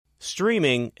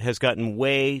Streaming has gotten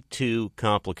way too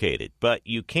complicated, but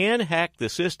you can hack the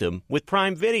system with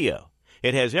Prime Video.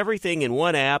 It has everything in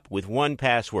one app with one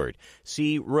password.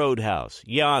 See Roadhouse,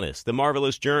 Giannis, The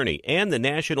Marvelous Journey, and the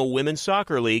National Women's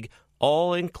Soccer League,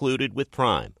 all included with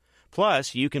Prime.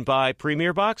 Plus, you can buy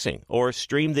Premier Boxing or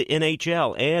stream the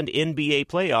NHL and NBA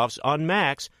playoffs on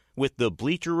Max with the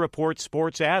Bleacher Report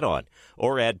Sports add-on,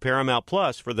 or add Paramount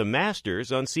Plus for the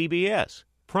Masters on CBS.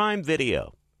 Prime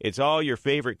Video. It's all your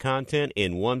favorite content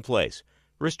in one place.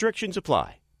 Restrictions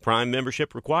apply. Prime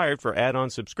membership required for add-on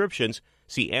subscriptions.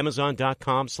 See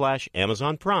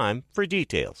Amazon.com/Amazon Prime for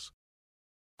details.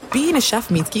 Being a chef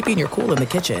means keeping your cool in the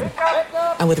kitchen.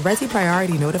 And with Resi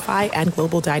Priority Notify and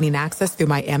Global Dining Access through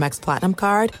my Amex Platinum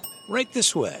card, right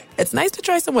this way. It's nice to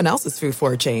try someone else's food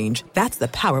for a change. That's the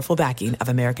powerful backing of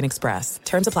American Express.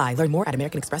 Terms apply. Learn more at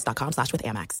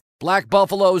americanexpress.com/withAmex. Black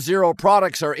Buffalo Zero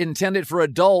products are intended for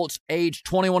adults age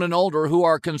 21 and older who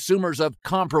are consumers of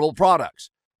comparable products.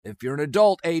 If you're an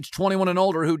adult age 21 and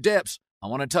older who dips, I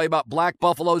want to tell you about Black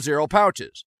Buffalo Zero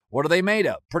pouches. What are they made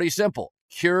of? Pretty simple.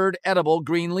 Cured edible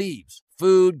green leaves.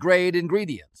 Food-grade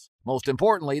ingredients. Most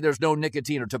importantly, there's no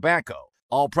nicotine or tobacco.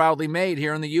 All proudly made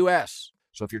here in the U.S.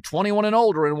 So if you're 21 and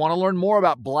older and want to learn more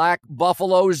about Black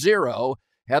Buffalo Zero,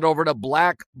 head over to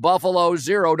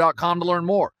blackbuffalozero.com to learn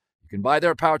more. You can buy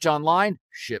their pouch online,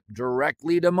 ship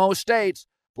directly to most states.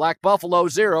 Black Buffalo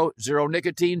Zero, zero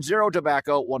nicotine, zero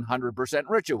tobacco, 100%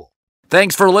 ritual.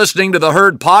 Thanks for listening to the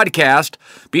Herd Podcast.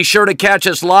 Be sure to catch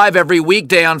us live every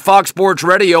weekday on Fox Sports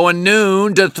Radio at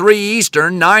noon to 3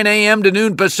 Eastern, 9 a.m. to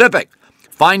noon Pacific.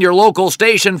 Find your local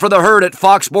station for the Herd at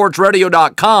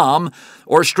foxsportsradio.com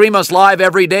or stream us live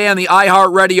every day on the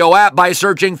iHeartRadio app by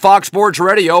searching Fox Sports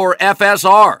Radio or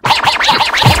FSR.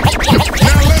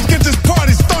 Now let's get this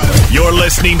party started. You're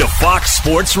listening to Fox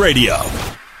Sports Radio.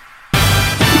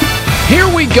 Here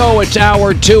we go. It's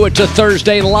hour 2. It's a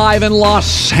Thursday live in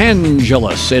Los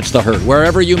Angeles. It's the Herd.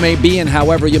 Wherever you may be and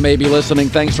however you may be listening,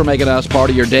 thanks for making us part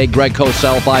of your day. Greg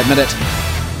Cosell, 5 minutes.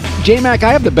 J-Mac,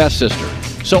 I have the best sister.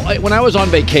 So when I was on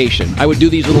vacation, I would do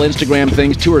these little Instagram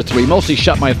things, 2 or 3, mostly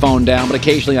shut my phone down, but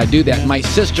occasionally I do that. My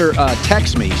sister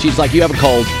texts me. She's like, you have a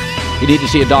cold. You need to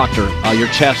see a doctor. Your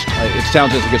chest, it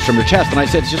sounds as if it's from your chest. And I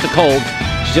said, it's just a cold.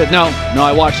 She said, no,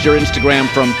 I watched your Instagram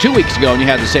from 2 weeks ago and you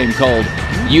had the same cold.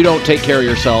 You don't take care of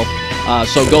yourself,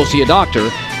 so go see a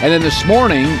doctor. And then this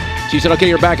morning, she said, okay,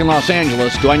 you're back in Los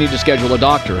Angeles. Do I need to schedule a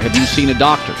doctor? Have you seen a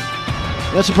doctor?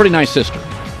 That's a pretty nice sister.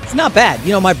 It's not bad.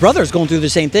 You know, my brother's going through the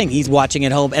same thing. He's watching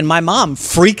at home, and my mom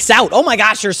freaks out. Oh, my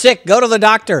gosh, you're sick. Go to the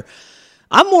doctor.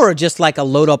 I'm more just like a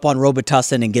load up on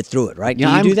Robitussin and get through it, right?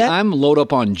 Yeah, Do you do that? I'm load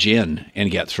up on gin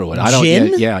and get through it.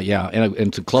 Gin? Yeah.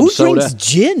 And to club soda. Who drinks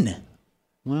gin?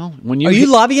 Well, when you are you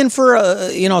lobbying for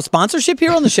a sponsorship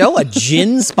here on the show? A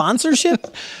gin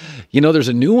sponsorship? You know, there's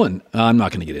a new one. I'm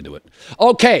not going to get into it.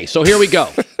 Okay, so here we go.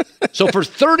 So for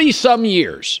 30-some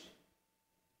years,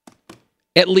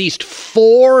 at least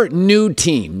 4 new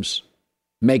teams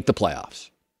make the playoffs.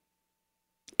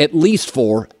 At least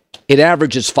 4. It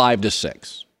averages 5 to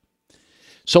 6.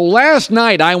 So last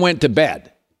night I went to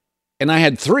bed and I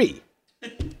had 3.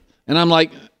 And I'm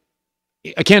like,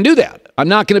 I can't do that. I'm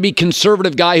not going to be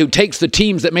conservative guy who takes the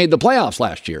teams that made the playoffs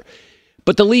last year.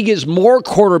 But the league is more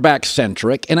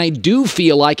quarterback-centric, and I do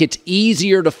feel like it's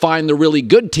easier to find the really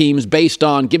good teams based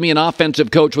on, give me an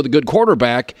offensive coach with a good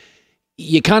quarterback.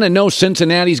 You kind of know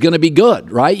Cincinnati's going to be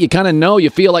good, right? You kind of know, you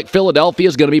feel like Philadelphia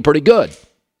is going to be pretty good.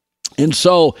 And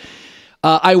so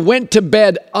I went to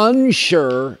bed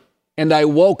unsure, and I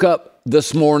woke up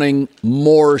this morning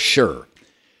more sure.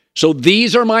 So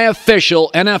these are my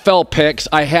official NFL picks.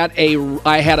 I had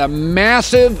a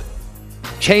massive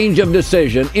change of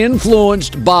decision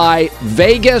influenced by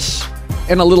Vegas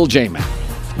and a little J-Mac.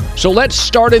 So let's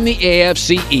start in the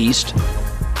AFC East.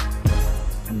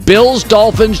 Bills,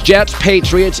 Dolphins, Jets,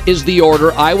 Patriots is the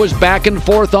order. I was back and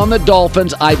forth on the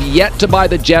Dolphins. I've yet to buy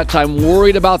the Jets. I'm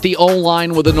worried about the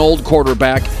O-line with an old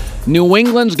quarterback. New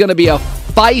England's going to be a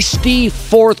feisty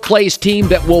fourth-place team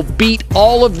that will beat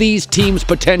all of these teams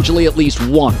potentially at least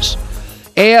once.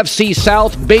 AFC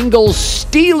South, Bengals,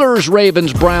 Steelers,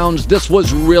 Ravens, Browns. This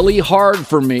was really hard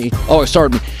for me.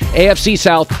 AFC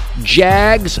South,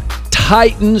 Jags,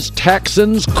 Titans,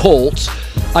 Texans, Colts.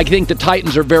 I think the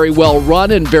Titans are very well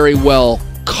run and very well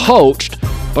coached,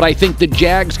 but I think the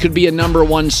Jags could be a number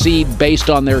 1 seed based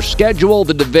on their schedule,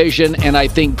 the division, and I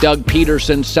think Doug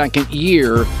Peterson's second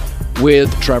year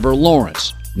with Trevor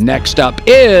Lawrence. Next up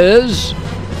is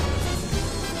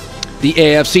the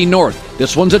AFC North.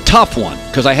 This one's a tough one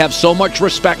because I have so much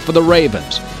respect for the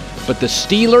Ravens. But the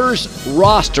Steelers'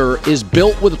 roster is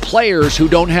built with players who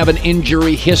don't have an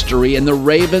injury history, and the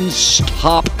Ravens'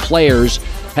 top players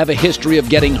have a history of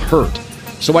getting hurt.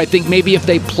 So I think maybe if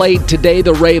they played today,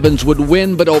 the Ravens would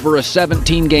win, but over a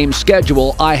 17-game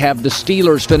schedule, I have the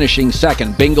Steelers finishing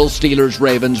second. Bengals, Steelers,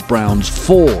 Ravens, Browns,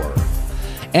 4.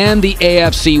 And the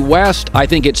AFC West, I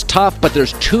think it's tough, but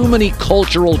there's too many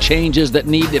cultural changes that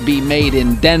need to be made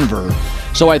in Denver.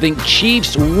 So I think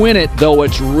Chiefs win it, though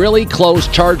it's really close.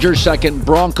 Chargers second.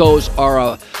 Broncos are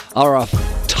a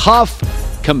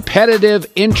tough, competitive,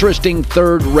 interesting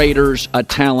third. Raiders a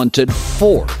talented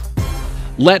fourth.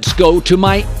 Let's go to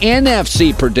my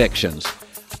NFC predictions.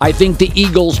 I think the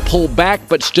Eagles pull back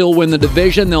but still win the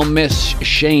division. They'll miss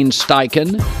Shane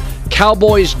Steichen.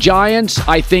 Cowboys, Giants,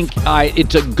 I think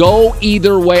it's a go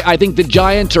either way. I think the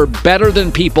Giants are better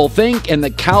than people think, and the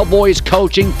Cowboys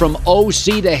coaching from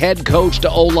OC to head coach to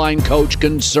O-line coach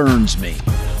concerns me.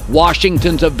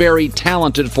 Washington's a very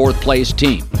talented fourth-place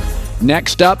team.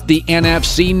 Next up, the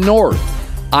NFC North.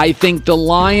 I think the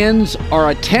Lions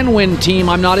are a 10-win team.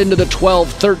 I'm not into the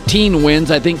 12-13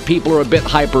 wins. I think people are a bit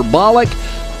hyperbolic.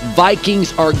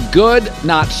 Vikings are good,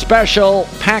 not special.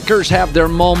 Packers have their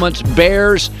moments.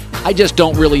 Bears, I just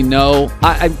don't really know.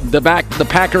 The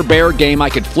Packer-Bear game,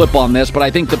 I could flip on this, but I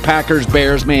think the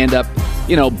Packers-Bears may end up,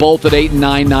 both at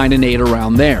 8-9, 9-8,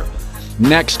 around there.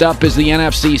 Next up is the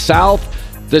NFC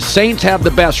South. The Saints have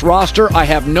the best roster. I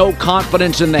have no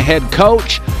confidence in the head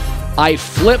coach. I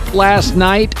flipped last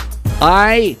night.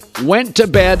 I went to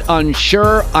bed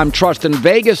unsure. I'm trusting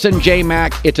Vegas and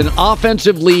J-Mac. It's an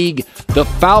offensive league. The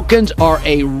Falcons are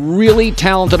a really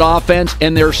talented offense,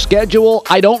 and their schedule,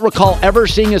 I don't recall ever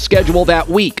seeing a schedule that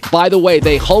weak. By the way,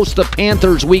 they host the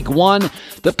Panthers week 1.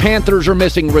 The Panthers are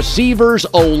missing receivers,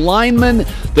 O-linemen.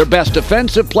 Their best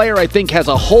defensive player, I think, has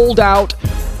a holdout.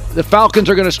 The Falcons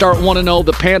are going to start 1-0.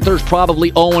 The Panthers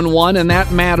probably 0-1, and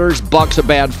that matters. Bucks a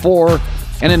bad 4.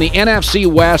 And in the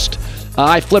NFC West,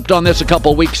 I flipped on this a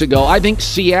couple weeks ago. I think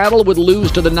Seattle would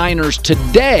lose to the Niners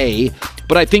today,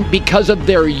 but I think because of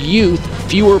their youth,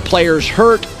 fewer players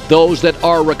hurt. Those that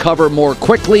are recover more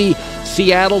quickly.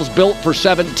 Seattle's built for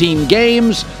 17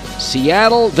 games.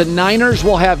 Seattle, the Niners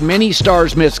will have many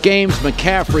stars miss games.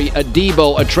 McCaffrey, a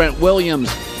Debo, a Trent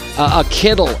Williams, a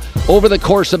Kittle. Over the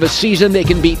course of a season, they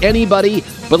can beat anybody,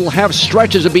 but will have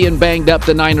stretches of being banged up.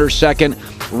 The Niners second.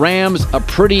 Rams, a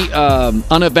pretty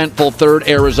uneventful third.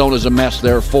 Arizona's a mess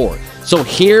there, fourth. So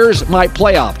here's my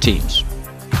playoff teams.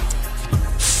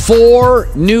 4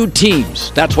 new teams.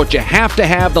 That's what you have to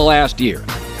have the last year.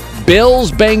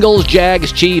 Bills, Bengals,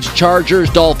 Jags, Chiefs, Chargers,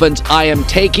 Dolphins. I am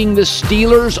taking the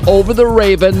Steelers over the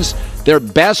Ravens. Their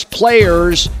best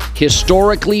players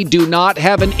historically do not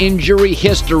have an injury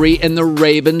history, and the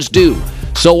Ravens do.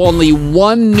 So only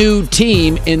 1 new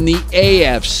team in the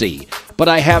AFC. But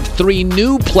I have 3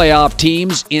 new playoff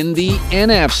teams in the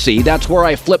NFC. That's where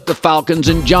I flip the Falcons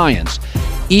and Giants.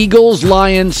 Eagles,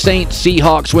 Lions, Saints,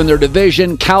 Seahawks win their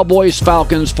division. Cowboys,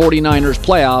 Falcons, 49ers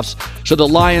playoffs. So the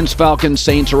Lions, Falcons,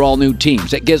 Saints are all new teams.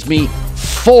 That gives me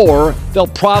 4. There'll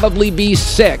probably be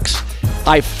 6.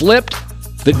 I flipped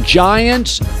the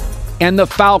Giants and the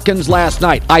Falcons last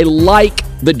night. I like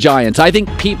the Giants. I think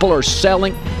people are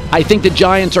selling. I think the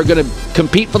Giants are going to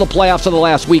compete for the playoffs of the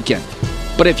last weekend.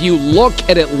 But if you look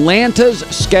at Atlanta's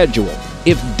schedule,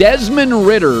 if Desmond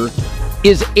Ridder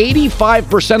is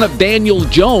 85% of Daniel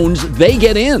Jones, they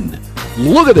get in.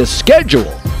 Look at this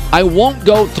schedule. I won't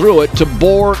go through it to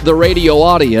bore the radio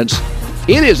audience.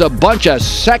 It is a bunch of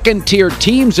second-tier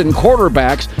teams and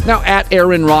quarterbacks. Now, at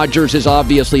Aaron Rodgers is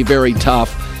obviously very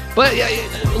tough. But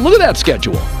look at that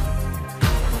schedule.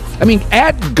 I mean,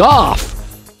 at Goff,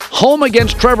 home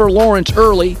against Trevor Lawrence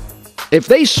early. If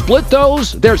they split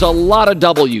those, there's a lot of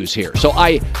W's here. So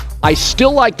I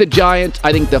still like the Giants.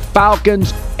 I think the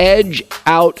Falcons edge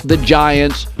out the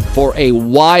Giants for a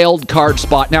wild card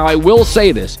spot. Now, I will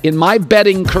say this. In my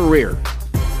betting career,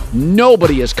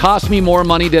 nobody has cost me more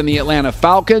money than the Atlanta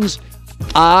Falcons.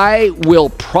 I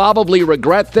will probably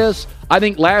regret this. I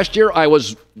think last year I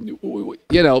was,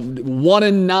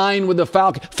 1-9 with the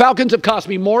Falcons. Falcons have cost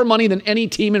me more money than any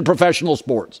team in professional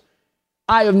sports.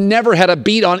 I have never had a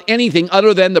beat on anything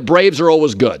other than the Braves are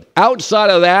always good. Outside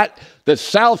of that, the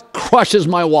South crushes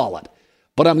my wallet.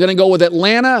 But I'm going to go with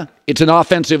Atlanta. It's an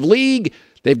offensive league.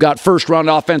 They've got first-round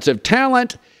offensive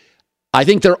talent. I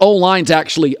think their O-line's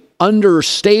actually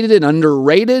understated and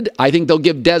underrated. I think they'll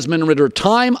give Desmond Ridder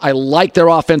time. I like their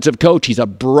offensive coach. He's a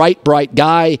bright, bright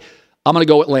guy. I'm going to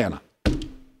go Atlanta.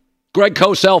 Greg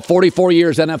Cosell, 44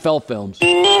 years, NFL films.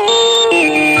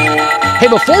 Hey,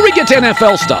 before we get to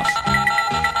NFL stuff,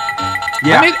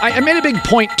 I made a big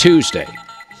point Tuesday.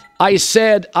 I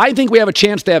said, I think we have a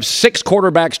chance to have 6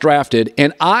 quarterbacks drafted,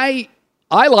 and I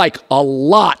like a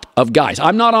lot of guys.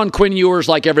 I'm not on Quinn Ewers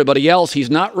like everybody else. He's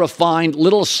not refined,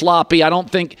 little sloppy. I don't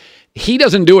think he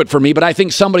doesn't do it for me, but I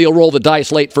think somebody will roll the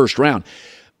dice late first round.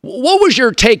 What was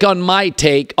your take on my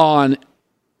take on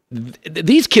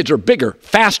these kids are bigger,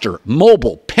 faster,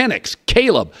 mobile? Penix,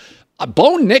 Caleb,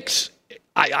 Bo Nix.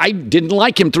 I didn't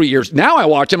like him 3 years. Now I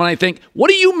watch him and I think, what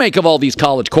do you make of all these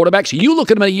college quarterbacks? You look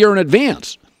at them a year in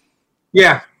advance.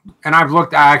 Yeah, and I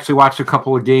actually watched a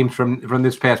couple of games from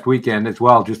this past weekend as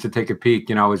well, just to take a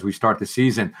peek, as we start the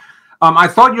season. I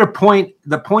thought the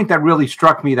point that really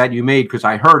struck me that you made, because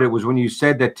I heard it, was when you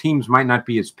said that teams might not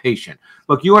be as patient.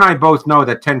 Look, you and I both know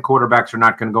that 10 quarterbacks are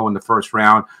not going to go in the first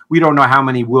round. We don't know how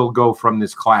many will go from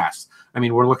this class. I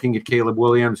mean, we're looking at Caleb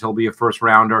Williams. He'll be a first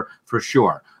rounder for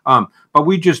sure. But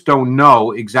we just don't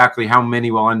know exactly how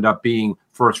many will end up being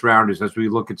first rounders as we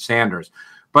look at Sanders.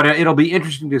 But it'll be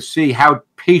interesting to see how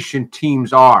patient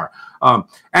teams are.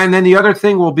 And then the other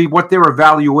thing will be what their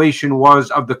evaluation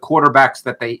was of the quarterbacks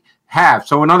that they have.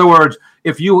 So in other words,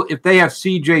 if they have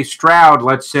CJ Stroud,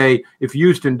 let's say, if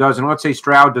Houston doesn't, let's say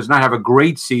Stroud does not have a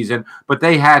great season, but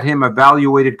they had him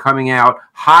evaluated coming out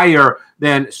higher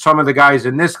than some of the guys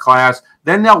in this class,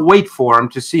 then they'll wait for him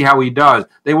to see how he does.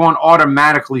 They won't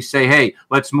automatically say, hey,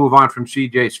 let's move on from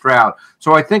CJ Stroud.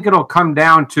 So I think it'll come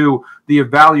down to the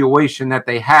evaluation that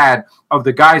they had of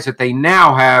the guys that they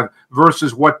now have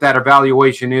versus what that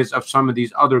evaluation is of some of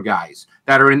these other guys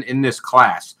that are in this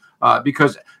class.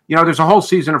 Because there's a whole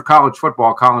season of college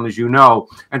football, Colin, as you know,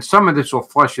 and some of this will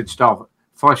flesh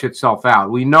itself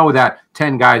out. We know that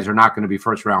 10 guys are not going to be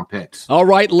first-round picks. All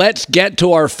right, let's get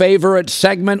to our favorite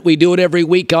segment. We do it every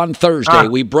week on Thursday.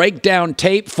 We break down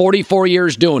tape, 44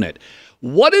 years doing it.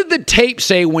 What did the tape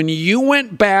say when you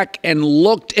went back and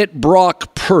looked at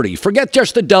Brock Purdy? Forget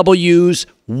just the W's.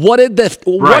 What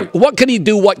can he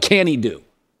do? What can he do?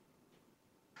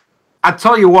 I'll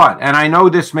tell you what, and I know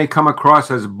this may come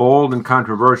across as bold and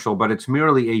controversial, but it's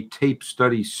merely a tape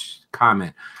study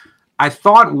comment. I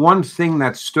thought one thing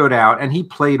that stood out, and he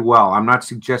played well. I'm not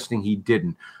suggesting he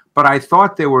didn't, but I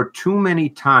thought there were too many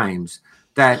times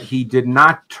that he did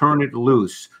not turn it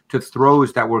loose to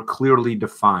throws that were clearly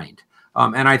defined.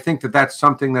 And I think that that's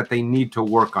something that they need to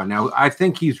work on. Now, I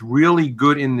think he's really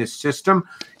good in this system.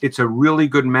 It's a really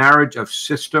good marriage of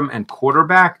system and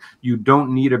quarterback. You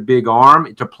don't need a big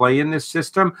arm to play in this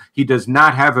system. He does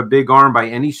not have a big arm by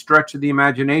any stretch of the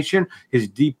imagination. His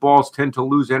deep balls tend to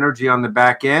lose energy on the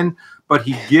back end, but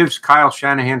he gives Kyle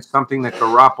Shanahan something that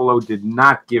Garoppolo did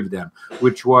not give them,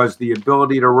 which was the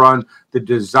ability to run the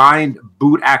designed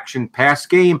boot action pass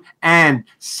game and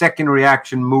second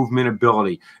reaction movement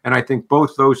ability. And I think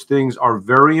both those things are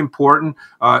very important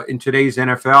in today's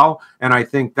NFL. And I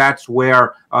think that's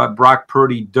where Brock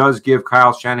Purdy does give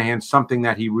Kyle Shanahan something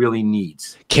that he really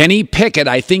needs. Kenny Pickett,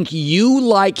 I think you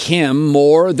like him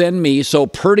more than me. So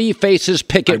Purdy faces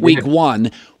Pickett week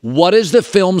 1. What does the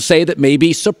film say that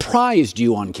maybe surprised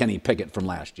you on Kenny Pickett from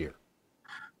last year?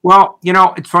 Well,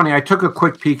 it's funny. I took a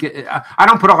quick peek. I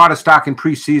don't put a lot of stock in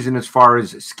preseason as far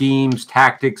as schemes,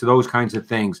 tactics, those kinds of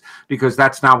things, because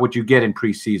that's not what you get in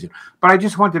preseason. But I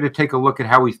just wanted to take a look at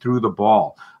how he threw the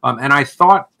ball. And I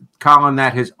thought, Colin,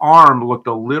 that his arm looked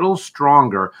a little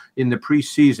stronger in the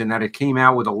preseason, that it came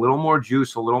out with a little more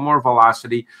juice, a little more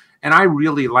velocity. And I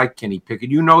really like Kenny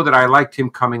Pickett. You know that I liked him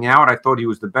coming out. I thought he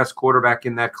was the best quarterback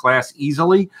in that class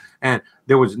easily. And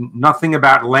there was nothing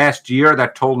about last year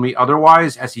that told me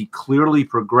otherwise, as he clearly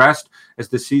progressed as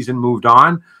the season moved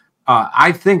on.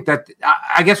 I think that,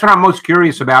 I guess what I'm most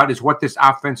curious about is what this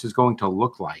offense is going to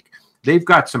look like. They've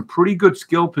got some pretty good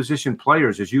skill position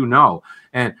players, as you know.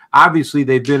 And obviously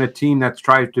they've been a team that's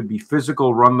tried to be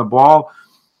physical, run the ball.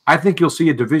 I think you'll see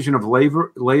a division of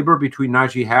labor between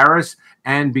Najee Harris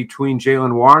and between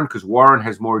Jaylen Warren, because Warren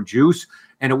has more juice.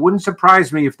 And it wouldn't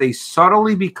surprise me if they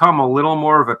subtly become a little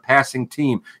more of a passing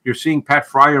team. You're seeing Pat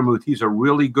Freiermuth. He's a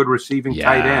really good receiving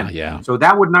tight end. Yeah. So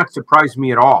that would not surprise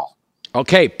me at all.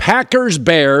 Okay,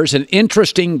 Packers-Bears, an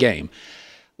interesting game.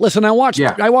 Listen, I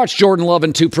watched Jordan Love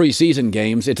in 2 preseason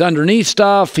games. It's underneath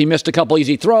stuff. He missed a couple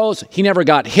easy throws. He never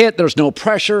got hit. There's no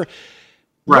pressure.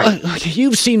 Right.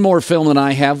 You've seen more film than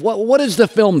I have. What does the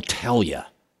film tell you?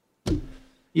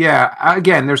 Yeah,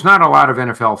 again, there's not a lot of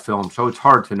NFL film, so it's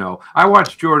hard to know. I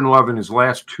watched Jordan Love in his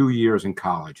last 2 years in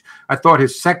college. I thought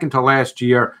his second to last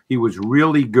year, he was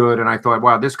really good, and I thought,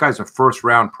 wow, this guy's a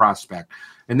first-round prospect.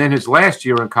 And then his last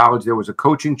year in college, there was a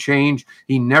coaching change.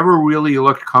 He never really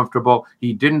looked comfortable.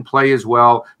 He didn't play as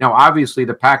well. Now, obviously,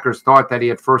 the Packers thought that he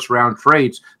had first-round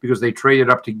traits because they traded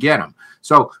up to get him.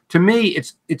 So, to me,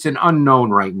 it's an unknown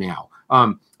right now.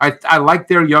 I like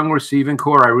their young receiving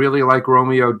core. I really like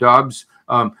Romeo Doubs.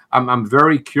 I'm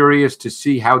very curious to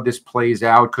see how this plays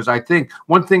out because I think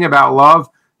one thing about Love,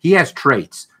 he has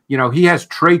traits. He has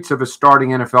traits of a starting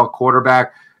NFL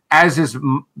quarterback. As is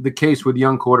the case with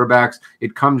young quarterbacks,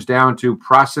 it comes down to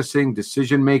processing,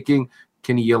 decision-making.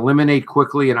 Can he eliminate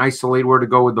quickly and isolate where to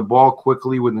go with the ball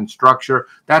quickly within structure?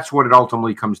 That's what it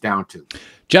ultimately comes down to.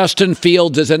 Justin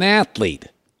Fields is an athlete.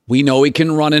 We know he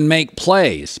can run and make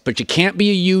plays, but you can't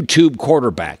be a YouTube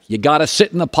quarterback. You got to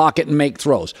sit in the pocket and make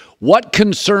throws. What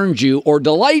concerns you or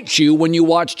delights you when you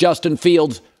watch Justin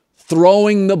Fields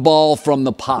throwing the ball from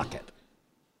the pocket?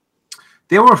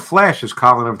 There were flashes,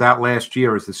 Colin, of that last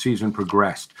year as the season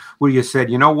progressed, where you said,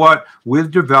 you know what, with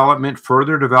development,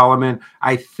 further development,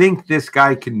 I think this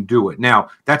guy can do it. Now,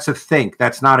 that's a think.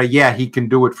 That's not a, yeah, he can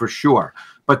do it for sure.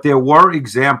 But there were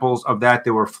examples of that.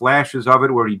 There were flashes of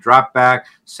it where he dropped back,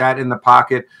 sat in the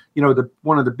pocket.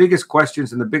 One of the biggest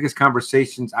questions and the biggest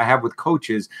conversations I have with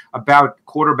coaches about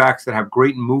quarterbacks that have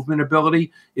great movement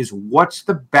ability is what's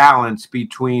the balance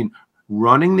between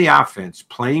running the offense,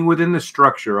 playing within the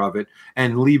structure of it,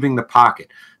 and leaving the pocket.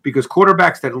 Because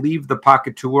quarterbacks that leave the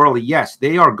pocket too early, yes,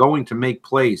 they are going to make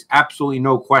plays, absolutely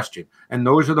no question. And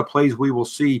those are the plays we will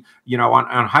see,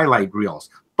 on highlight reels.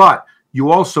 But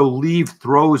you also leave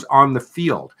throws on the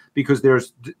field because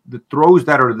there's the throws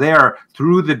that are there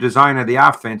through the design of the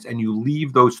offense, and you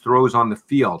leave those throws on the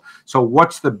field. So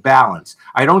what's the balance?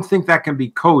 I don't think that can be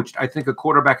coached. I think a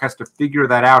quarterback has to figure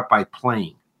that out by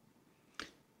playing.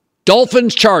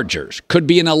 Dolphins Chargers could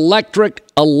be an electric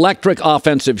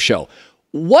offensive show.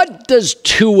 What does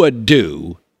Tua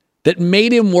do that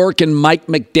made him work in Mike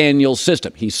McDaniel's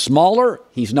system? He's smaller.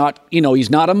 He's not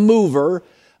a mover.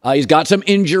 He's got some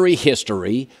injury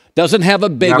history. Doesn't have a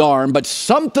big arm, but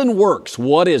something works.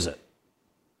 What is it?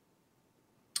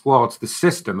 Well, it's the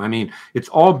system. I mean, it's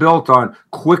all built on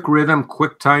quick rhythm,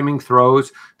 quick timing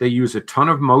throws. They use a ton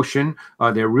of motion.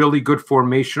 They're really good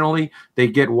formationally. They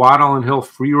get Waddle and Hill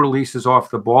free releases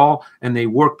off the ball, and they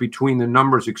work between the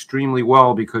numbers extremely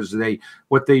well because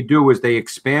what they do is they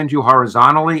expand you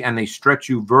horizontally and they stretch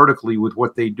you vertically with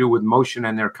what they do with motion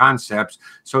and their concepts,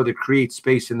 so they create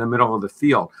space in the middle of the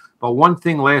field. But one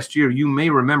thing last year, you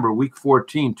may remember week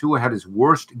 14, Tua had his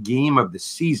worst game of the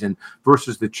season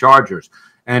versus the Chargers.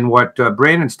 And what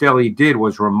Brandon Staley did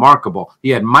was remarkable. He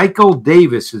had Michael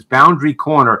Davis, his boundary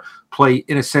corner, play,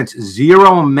 in a sense,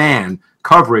 zero-man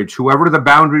coverage, whoever the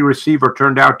boundary receiver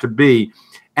turned out to be.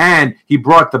 And he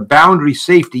brought the boundary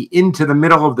safety into the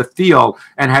middle of the field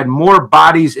and had more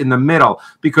bodies in the middle.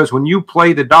 Because when you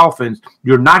play the Dolphins,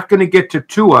 you're not going to get to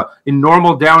Tua in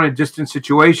normal down and distance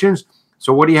situations.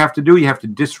 So what do you have to do? You have to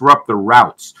disrupt the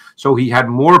routes. So he had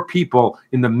more people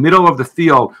in the middle of the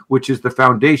field, which is the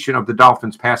foundation of the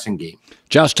Dolphins' passing game.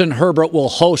 Justin Herbert will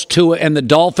host Tua and the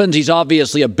Dolphins. He's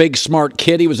obviously a big, smart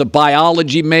kid. He was a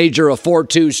biology major, a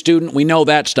 4.2 student. We know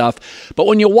that stuff. But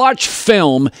when you watch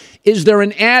film, is there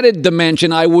an added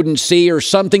dimension I wouldn't see or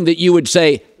something that you would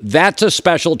say, that's a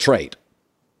special trait?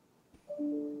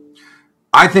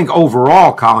 I think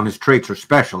overall, Colin, his traits are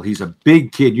special. He's a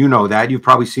big kid. You know that. You've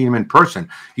probably seen him in person.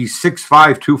 He's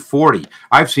 6'5", 240.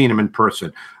 I've seen him in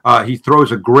person. He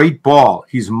throws a great ball.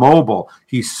 He's mobile.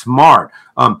 He's smart.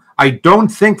 I don't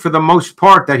think for the most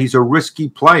part that he's a risky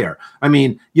player. I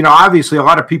mean, obviously a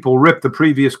lot of people ripped the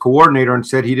previous coordinator and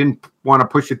said he didn't want to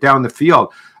push it down the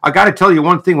field. I got to tell you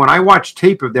one thing. When I watch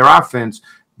tape of their offense,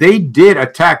 they did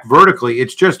attack vertically.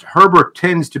 It's just Herbert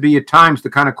tends to be at times the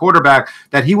kind of quarterback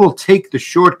that he will take the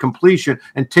short completion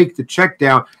and take the check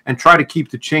down and try to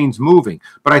keep the chains moving.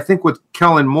 But I think with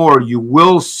Kellen Moore, you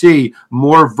will see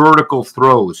more vertical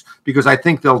throws because I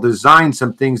think they'll design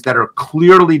some things that are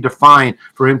clearly defined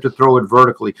for him to throw it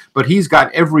vertically. But he's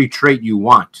got every trait you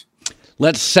want.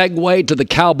 Let's segue to the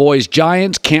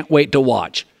Cowboys-Giants. Can't wait to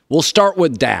watch. We'll start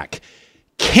with Dak.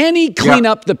 Can he clean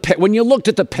up the pick? When you looked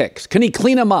at the picks, can he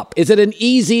clean them up? Is it an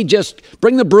easy just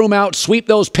bring the broom out, sweep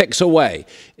those picks away?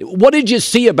 What did you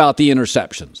see about the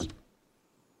interceptions?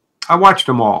 I watched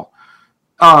them all.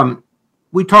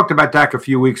 We talked about Dak a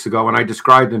few weeks ago, and I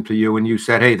described them to you, and you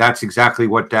said, hey, that's exactly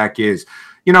what Dak is.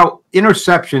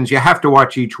 Interceptions, you have to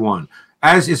watch each one.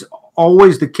 As is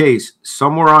always the case,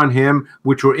 some were on him,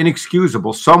 which were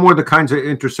inexcusable. Some were the kinds of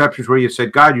interceptions where you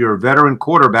said, God, you're a veteran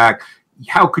quarterback.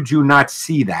 How could you not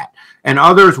see that? And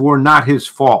others were not his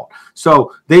fault.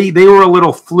 So they were a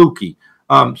little fluky.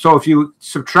 So if you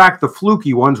subtract the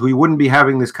fluky ones, we wouldn't be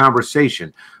having this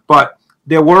conversation. But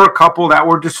there were a couple that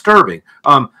were disturbing.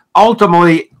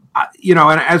 Ultimately,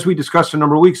 and as we discussed a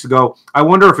number of weeks ago, I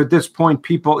wonder if at this point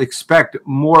people expect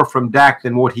more from Dak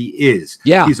than what he is.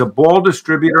 Yeah. He's a ball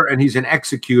distributor and he's an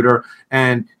executor,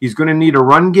 and he's going to need a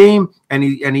run game, and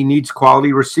he needs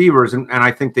quality receivers, and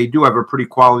I think they do have a pretty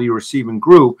quality receiving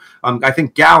group. I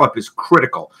think Gallup is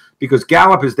critical because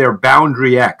Gallup is their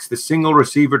boundary X, the single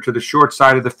receiver to the short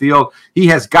side of the field. He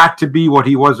has got to be what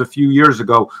he was a few years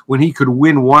ago when he could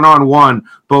win one-on-one,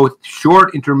 both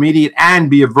short, intermediate, and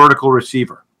be a vertical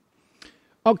receiver.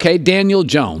 Okay, Daniel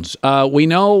Jones. We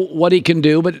know what he can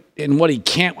do, and what he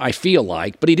can't, I feel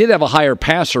like. But he did have a higher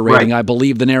passer rating, Right. I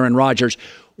believe, than Aaron Rodgers.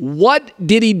 What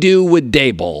did he do with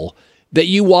Daboll that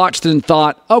you watched and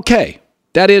thought, okay,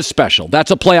 that is special? That's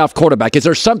a playoff quarterback. Is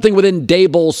there something within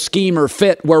Daboll's scheme or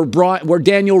fit where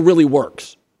Daniel really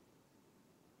works?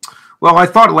 Well, I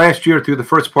thought last year through the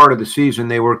first part of the season,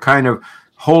 they were kind of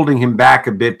holding him back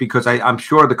a bit because I'm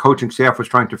sure the coaching staff was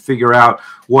trying to figure out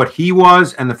what he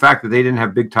was and the fact that they didn't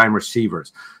have big-time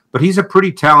receivers. But he's a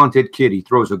pretty talented kid. He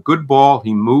throws a good ball.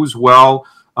 He moves well.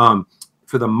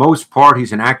 For the most part,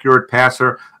 he's an accurate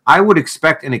passer. I would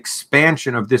expect an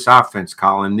expansion of this offense,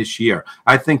 Colin, this year.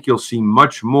 I think you'll see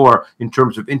much more in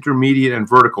terms of intermediate and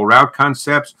vertical route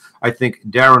concepts. I think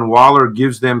Darren Waller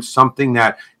gives them something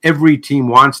that every team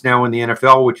wants now in the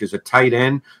NFL, which is a tight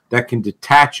end that can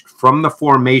detach from the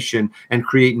formation and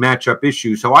create matchup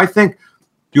issues. So I think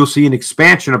you'll see an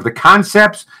expansion of the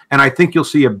concepts, and I think you'll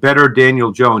see a better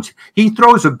Daniel Jones. He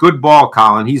throws a good ball,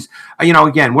 Colin. He's,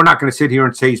 again, we're not going to sit here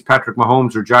and say he's Patrick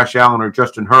Mahomes or Josh Allen or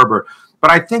Justin Herbert, but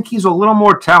I think he's a little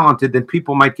more talented than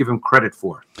people might give him credit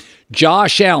for.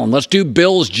 Josh Allen, let's do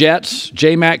Bills-Jets.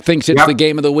 J-Mac thinks it's the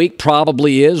game of the week.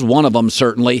 Probably is. One of them,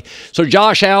 certainly. So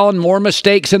Josh Allen, more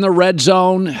mistakes in the red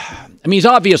zone. I mean, he's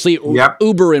obviously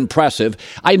uber impressive.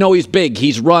 I know he's big.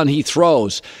 He's run. He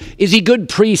throws. Is he good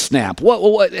pre-snap?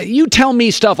 What you tell me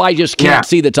stuff I just can't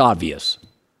see that's obvious.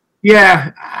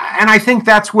 Yeah, and I think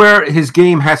that's where his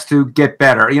game has to get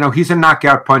better. He's a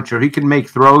knockout puncher. He can make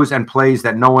throws and plays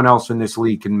that no one else in this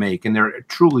league can make, and they're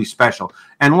truly special.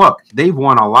 And look, they've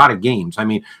won a lot of games. I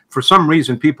mean, for some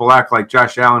reason, people act like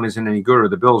Josh Allen isn't any good or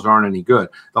the Bills aren't any good.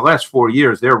 The last 4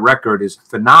 years, their record is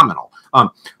phenomenal.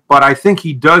 But I think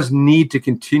he does need to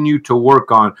continue to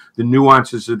work on the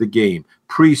nuances of the game,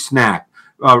 pre-snap,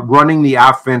 running the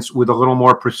offense with a little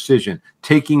more precision,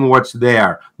 taking what's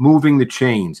there, moving the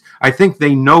chains. I think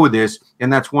they know this,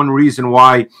 and that's one reason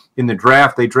why in the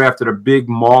draft they drafted a big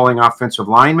mauling offensive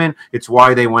lineman. It's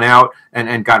why they went out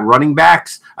and got running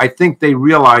backs. I think they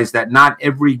realize that not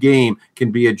every game can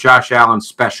be a Josh Allen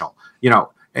special.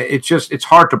 It's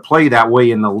hard to play that way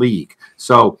in the league.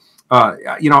 So,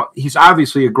 he's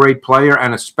obviously a great player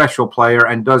and a special player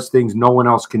and does things no one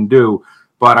else can do.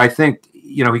 But I think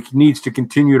he needs to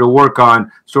continue to work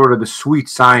on sort of the sweet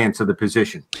science of the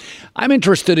position. I'm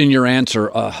interested in your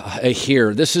answer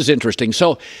here. This is interesting.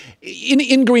 So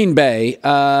in Green Bay,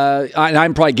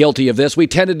 I'm probably guilty of this. We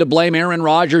tended to blame Aaron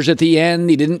Rodgers at the end.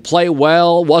 He didn't play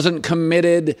well, wasn't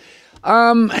committed.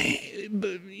 And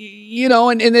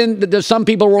then some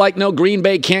people were like, no, Green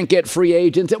Bay can't get free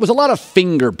agents. It was a lot of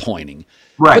finger pointing.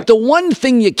 Right. But the one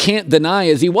thing you can't deny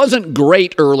is he wasn't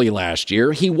great early last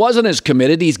year. He wasn't as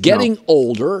committed. He's getting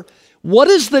older. What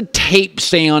does the tape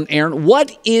say on Aaron?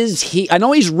 What is he? I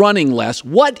know he's running less.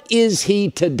 What is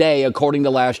he today according to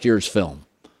last year's film?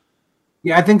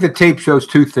 Yeah, I think the tape shows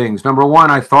two things. Number one,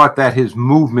 I thought that his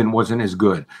movement wasn't as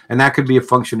good, and that could be a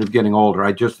function of getting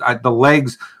older. The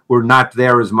legs were not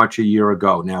there as much a year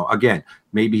ago. Now, again,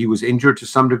 maybe he was injured to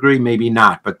some degree, maybe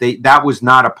not, but that was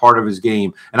not a part of his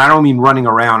game. And I don't mean running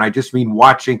around. I just mean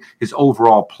watching his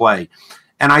overall play.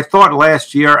 And I thought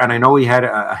last year, and I know he had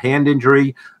a hand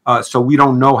injury, so we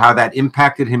don't know how that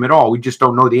impacted him at all. We just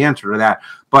don't know the answer to that.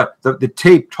 But the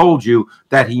tape told you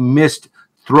that he missed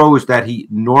throws that he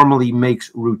normally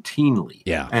makes routinely.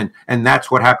 Yeah. And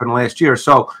that's what happened last year.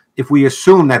 So if we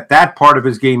assume that part of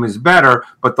his game is better,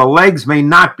 but the legs may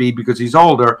not be because he's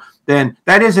older, then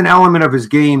that is an element of his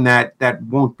game that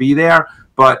won't be there.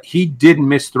 But he did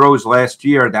miss throws last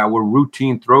year that were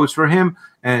routine throws for him.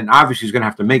 And obviously he's going to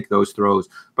have to make those throws.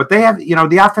 But they have,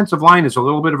 the offensive line is a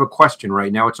little bit of a question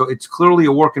right now. It's clearly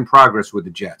a work in progress with the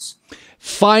Jets.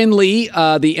 Finally,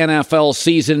 the NFL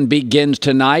season begins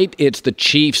tonight. It's the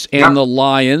Chiefs and the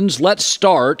Lions. Let's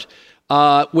start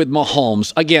with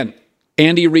Mahomes. Again,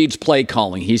 Andy Reid's play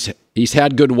calling. He's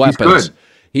had good weapons.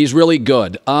 He's really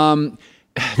good.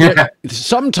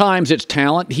 Sometimes it's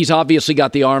talent. He's obviously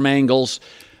got the arm angles.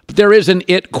 But there is an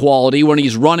it quality when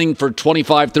he's running for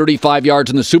 25, 35 yards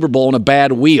in the Super Bowl in a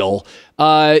bad wheel.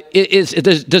 Does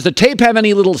the tape have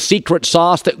any little secret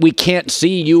sauce that we can't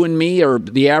see, you and me, or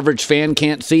the average fan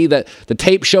can't see? That the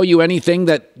tape show you anything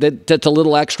that's a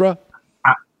little extra?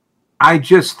 I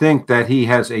just think that he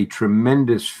has a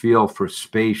tremendous feel for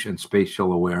space and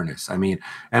spatial awareness. I mean,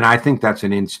 and I think that's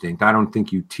an instinct. I don't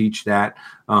think you teach that.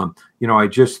 I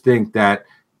just think that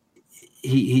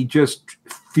he just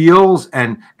feels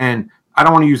and I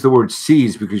don't want to use the word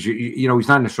sees because he's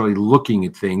not necessarily looking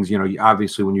at things.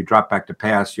 Obviously when you drop back to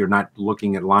pass, you're not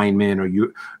looking at linemen or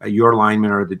your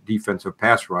linemen or the defensive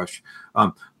pass rush.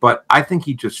 But I think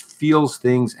he just feels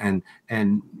things and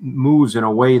moves in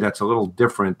a way that's a little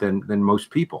different than most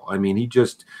people. I mean,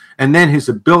 and then his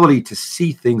ability to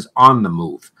see things on the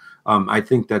move. I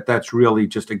think that's really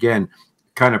just, again,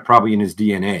 kind of probably in his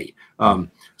DNA.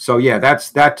 So yeah,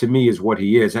 that to me is what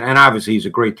he is. And obviously he's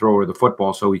a great thrower of the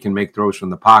football, so he can make throws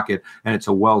from the pocket, and it's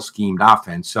a well-schemed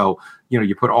offense. So,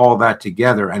 you put all that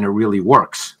together and it really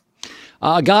works.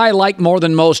 A guy like more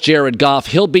than most, Jared Goff,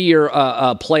 he'll be your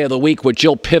play of the week, which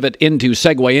you'll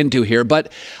segue into here.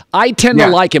 But I tend to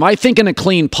like him. I think in a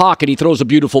clean pocket, he throws a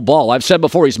beautiful ball. I've said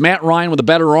before, he's Matt Ryan with a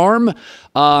better arm.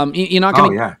 You're not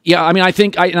going to. Yeah, I mean, I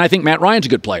think Matt Ryan's a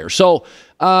good player. So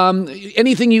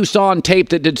anything you saw on tape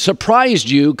that surprised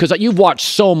you, because you've watched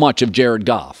so much of Jared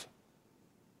Goff.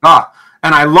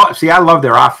 And I love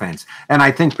their offense. And I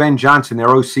think Ben Johnson,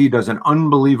 their OC, does an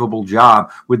unbelievable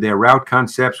job with their route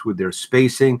concepts, with their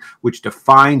spacing, which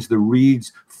defines the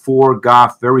reads for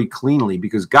Goff very cleanly,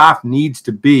 because Goff needs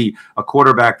to be a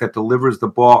quarterback that delivers the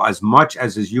ball as much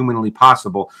as is humanly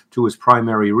possible to his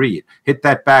primary read. Hit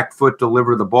that back foot,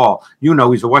 deliver the ball.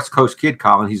 He's a West Coast kid,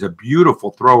 Colin. He's a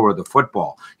beautiful thrower of the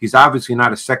football. He's obviously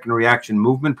not a second reaction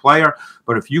movement player,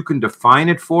 but if you can define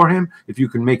it for him, if you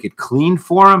can make it clean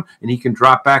for him, and he can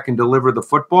drop back and deliver the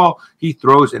football, he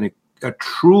throws a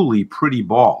truly pretty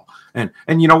ball. And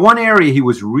one area he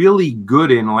was really good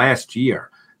in last year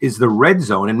is the red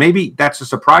zone. And maybe that's a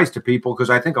surprise to people,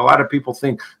 because I think a lot of people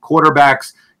think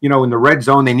quarterbacks, in the red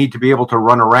zone, they need to be able to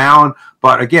run around.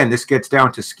 But again, this gets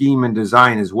down to scheme and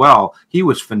design as well. He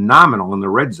was phenomenal in the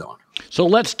red zone. So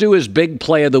let's do his big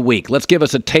play of the week. Let's give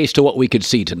us a taste of what we could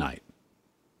see tonight.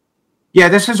 Yeah,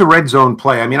 this is a red zone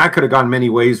play. I mean, I could have gone many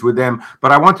ways with them,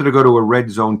 but I wanted to go to a red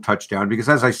zone touchdown because,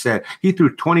 as I said, he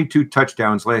threw 22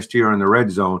 touchdowns last year in the red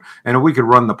zone. And if we could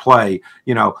run the play,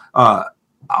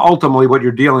 ultimately what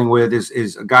you're dealing with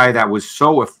is a guy that was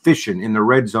so efficient in the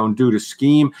red zone due to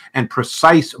scheme and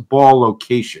precise ball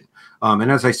location.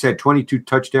 And as I said, 22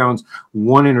 touchdowns,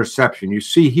 1 interception. You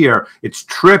see here, it's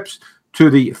trips to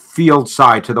the field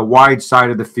side, to the wide side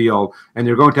of the field, and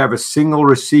they're going to have a single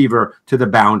receiver to the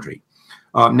boundary.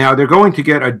 Now, they're going to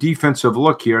get a defensive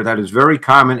look here that is very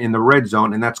common in the red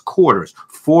zone, and that's quarters,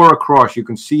 4 across. You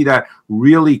can see that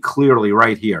really clearly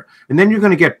right here. And then you're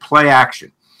going to get play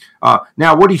action.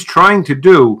 Now, what he's trying to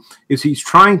do is he's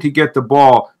trying to get the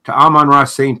ball to Amon-Ra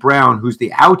St. Brown, who's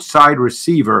the outside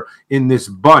receiver in this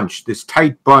bunch, this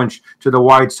tight bunch to the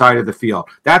wide side of the field.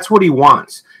 That's what he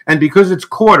wants. And because it's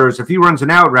quarters, if he runs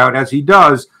an out route, as he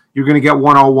does, you're going to get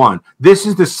 101. This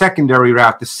is the secondary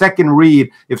route, the second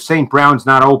read if St. Brown's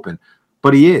not open.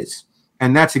 But he is.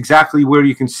 And that's exactly where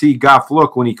you can see Goff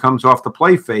look when he comes off the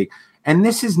play fake. And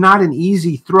this is not an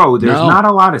easy throw. There's not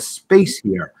a lot of space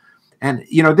here. And,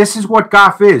 this is what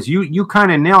Goff is. You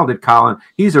kind of nailed it, Colin.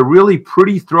 He's a really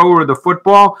pretty thrower of the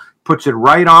football, puts it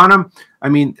right on him. I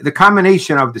mean, the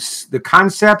combination of the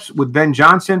concepts with Ben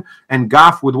Johnson and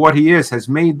Goff with what he is has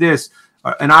made this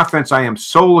an offense I am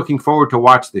so looking forward to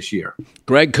watch this year.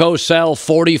 Greg Cosell,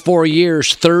 44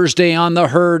 years, Thursday on the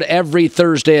Herd, every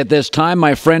Thursday at this time.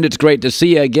 My friend, it's great to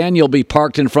see you again. You'll be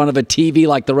parked in front of a TV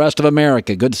like the rest of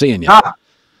America. Good seeing you.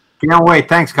 Can't wait.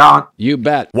 Thanks, Colin. You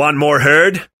bet. Want more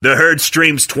Herd? The Herd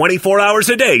streams 24 hours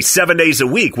a day, 7 days a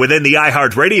week within the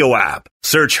iHeartRadio app.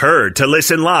 Search Herd to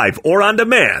listen live or on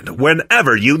demand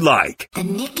whenever you like. The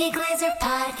Nikki Glaser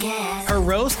Podcast. Her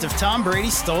roast of Tom Brady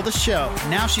stole the show.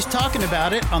 Now she's talking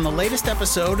about it on the latest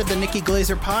episode of the Nikki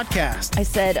Glaser Podcast. I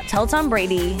said, tell Tom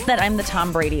Brady that I'm the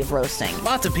Tom Brady of roasting.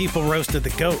 Lots of people roasted the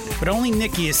GOAT, but only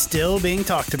Nikki is still being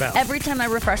talked about. Every time I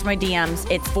refresh my DMs,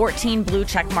 it's 14 blue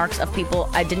check marks of people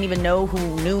I didn't even know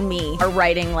who knew me are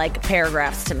writing like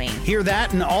paragraphs to me. Hear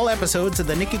that in all episodes of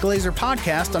the Nikki Glaser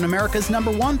Podcast on America's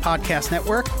 #1 podcast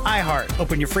network, iHeart.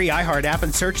 Open your free iHeart app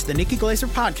and search the Nikki Glaser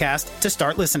Podcast to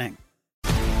start listening.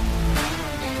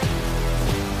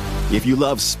 If you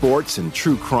love sports and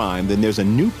true crime, then there's a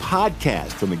new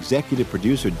podcast from executive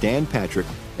producer Dan Patrick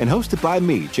and hosted by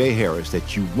me, Jay Harris,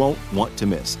 that you won't want to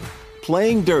miss.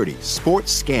 Playing Dirty: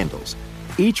 Sports Scandals.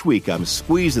 Each week, I'm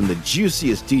squeezing the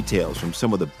juiciest details from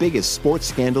some of the biggest sports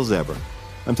scandals ever.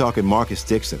 I'm talking Marcus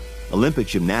Dixon, Olympic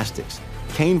gymnastics,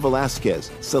 Cain Velasquez,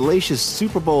 salacious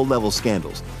Super Bowl-level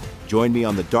scandals. Join me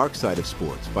on the dark side of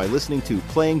sports by listening to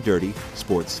Playing Dirty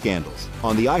Sports Scandals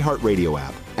on the iHeartRadio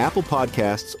app, Apple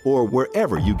Podcasts, or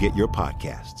wherever you get your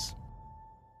podcasts.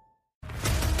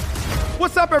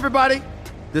 What's up, everybody?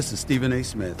 This is Stephen A.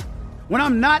 Smith. When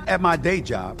I'm not at my day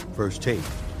job, First Take,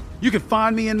 you can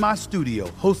find me in my studio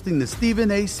hosting the Stephen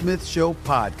A. Smith Show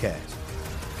podcast.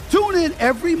 Tune in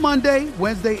every Monday,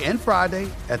 Wednesday, and Friday,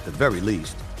 at the very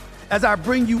least, as I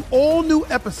bring you all new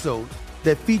episodes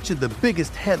that feature the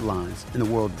biggest headlines in the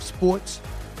world of sports,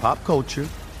 pop culture,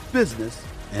 business,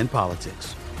 and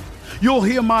politics. You'll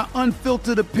hear my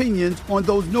unfiltered opinions on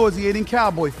those nauseating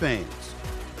Cowboy fans,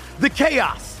 the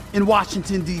chaos in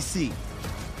Washington, D.C.,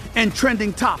 and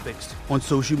trending topics on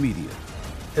social media,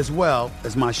 as well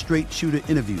as my straight shooter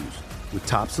interviews with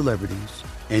top celebrities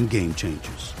and game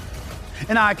changers.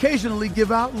 And I occasionally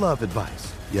give out love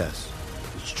advice. Yes,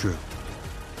 it's true.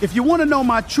 If you want to know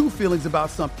my true feelings about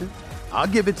something, I'll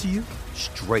give it to you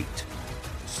straight.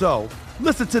 So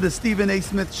listen to the Stephen A.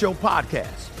 Smith Show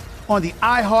podcast on the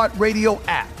iHeartRadio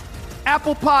app,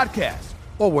 Apple Podcasts,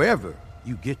 or wherever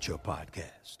you get your podcast.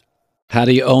 How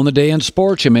do you own the day in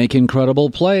sports? You make incredible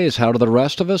plays. How do the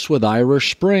rest of us with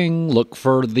Irish Spring? Look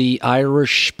for the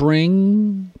Irish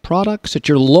Spring products at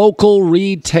your local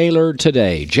retailer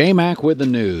today. J-Mac with the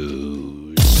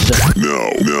news. No.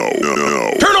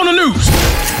 Turn on the news.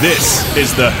 This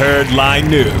is the Herdline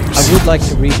News. I would like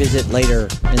to revisit later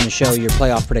in the show your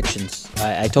playoff predictions.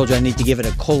 I told you I need to give it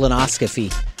a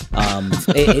colonoscopy.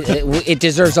 It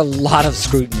deserves a lot of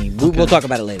scrutiny. We'll talk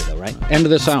about it later, though, right? End of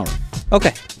this hour.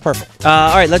 Okay, perfect.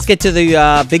 All right, let's get to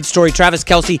the big story. Travis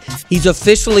Kelce, he's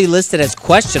officially listed as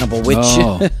questionable, which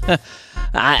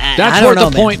I don't know,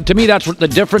 the point. To me, that's the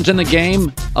difference in the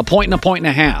game. A point and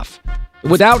a half.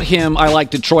 Without him, I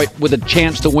like Detroit with a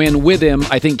chance to win. With him,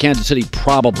 I think Kansas City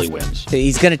probably wins.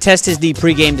 He's going to test his knee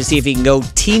pregame to see if he can go.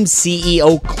 Team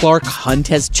CEO Clark Hunt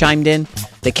has chimed in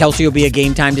that Kelce will be a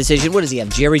game-time decision. What does he have,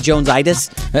 Jerry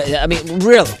Jones-itis? I mean,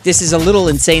 really, this is a little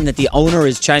insane that the owner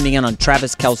is chiming in on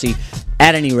Travis Kelce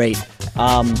at any rate.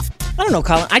 I don't know,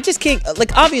 Colin. I just can't,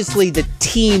 obviously the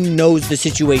team knows the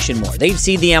situation more. They've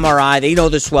seen the MRI. They know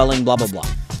the swelling, blah, blah, blah.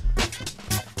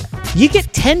 You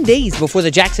get 10 days before the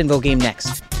Jacksonville game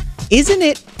next. Isn't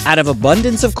it, out of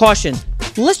abundance of caution,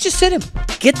 let's just sit him.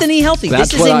 Get the knee healthy.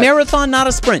 This is a marathon, not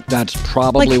a sprint. That's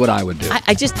probably what I would do.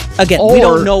 I just, again, we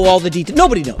don't know all the details.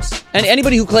 Nobody knows. And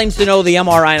anybody who claims to know the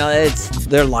MRI,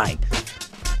 they're lying.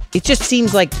 It just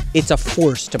seems like it's a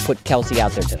force to put Kelce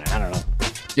out there tonight. I don't know.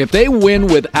 If they win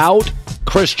without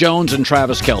Chris Jones and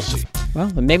Travis Kelce. Well,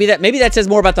 maybe that says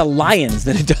more about the Lions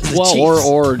than it does the Chiefs.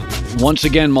 Or once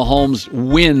again, Mahomes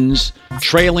wins,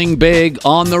 trailing big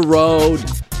on the road,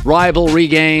 rivalry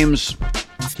games.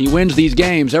 He wins these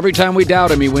games. Every time we doubt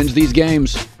him, he wins these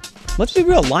games. Let's be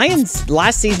real. Lions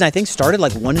last season, I think, started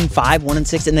like 1-5,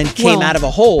 1-6, and then came out of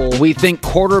a hole. We think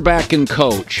quarterback and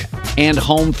coach and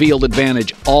home field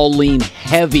advantage all lean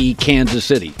heavy Kansas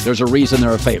City. There's a reason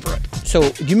they're a favorite. So,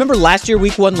 do you remember last year,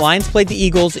 week 1, Lions played the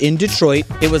Eagles in Detroit?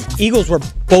 Eagles were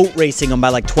boat racing them by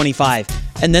like 25.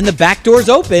 And then the back doors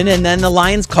open, and then the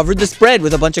Lions covered the spread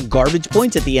with a bunch of garbage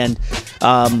points at the end.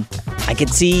 I could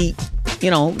see,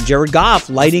 Jared Goff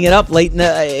lighting it up late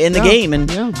in the game, and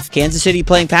Kansas City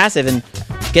playing passive and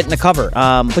getting the cover.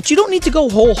 But you don't need to go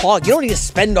whole hog. You don't need to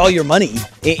spend all your money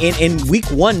in week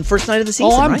 1, first night of the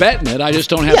season. I'm betting it. I just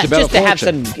don't have to bet just to have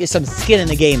some skin in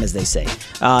the game, as they say.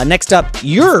 Next up,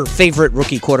 your favorite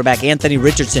rookie quarterback, Anthony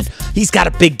Richardson. He's got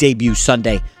a big debut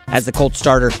Sunday as the Colts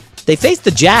starter. They faced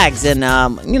the Jags and,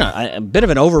 a bit of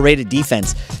an overrated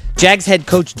defense. Jags head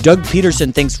coach Doug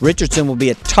Peterson thinks Richardson will be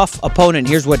a tough opponent.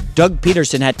 Here's what Doug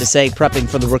Peterson had to say prepping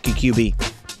for the rookie QB.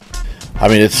 I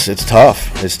mean, it's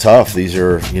tough. It's tough. These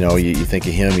are, you think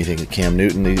of him, you think of Cam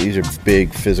Newton. These are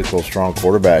big, physical, strong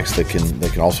quarterbacks that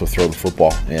can also throw the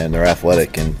football, and they're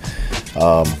athletic. And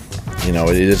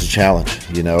it is a challenge.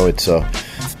 It's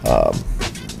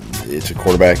a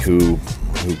quarterback who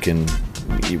can.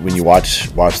 When you watch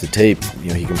the tape,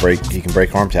 he can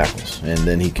break arm tackles, and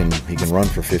then he can run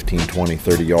for 15, 20,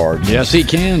 30 yards. Yes, he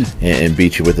can. And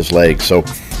beat you with his legs. So,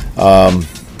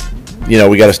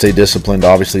 we got to stay disciplined,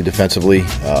 obviously, defensively.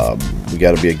 We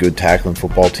got to be a good tackling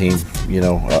football team,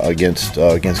 against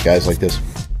guys like this.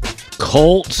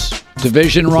 Colts,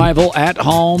 division rival at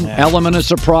home, element of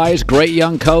surprise, great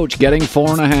young coach, getting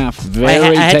 4.5.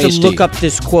 Very I had tasty. to look up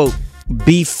this quote.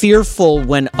 Be fearful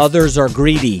when others are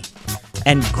greedy,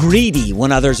 and greedy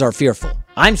when others are fearful.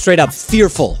 I'm straight up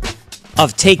fearful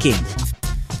of taking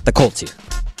the Colts here.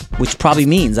 which probably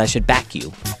means I should back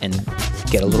you and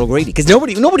get a little greedy. Because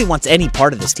nobody wants any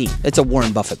part of this team. It's a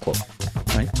Warren Buffett quote,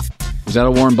 right? Is that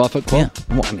a Warren Buffett quote?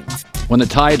 Yeah. Well, I mean, when the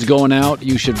tide's going out,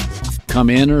 you should come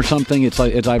in or something.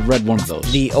 I've read one of those.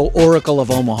 The Oracle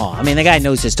of Omaha. I mean, the guy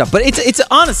knows his stuff. But it's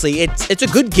honestly, it's a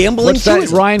good gambling. What's that,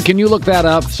 Ryan? Can you look that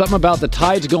up? Something about the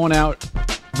tide's going out.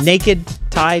 Naked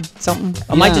tide something?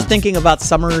 Am I just thinking about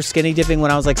summer skinny dipping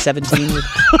when I was like 17?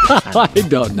 I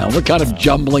don't know. We're kind of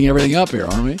jumbling everything up here,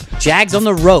 aren't we? Jags on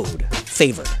the road,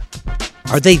 favored.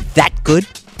 Are they that good?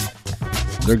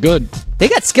 They're good. They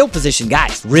got skill position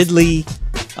guys. Ridley.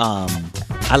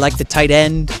 I like the tight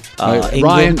end.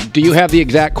 Ryan, do you have the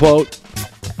exact quote?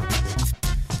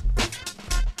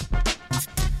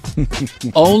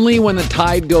 Only when the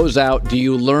tide goes out do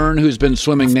you learn who's been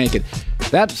swimming naked.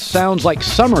 That sounds like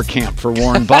summer camp for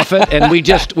Warren Buffett, and we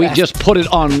just put it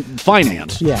on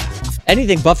finance. Yeah.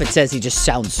 Anything Buffett says, he just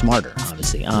sounds smarter,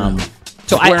 obviously.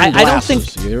 So I don't think.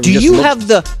 Do you have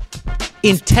the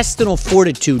intestinal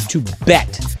fortitude to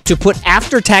bet, to put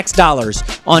after-tax dollars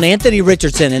on Anthony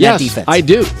Richardson and that defense? Yes, I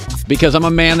do, because I'm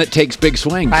a man that takes big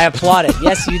swings. I applaud it.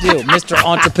 Yes, you do, Mr.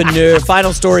 Entrepreneur.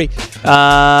 Final story,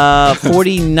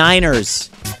 49ers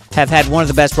have had one of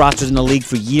the best rosters in the league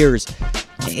for years.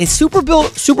 Super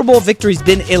Bowl victory's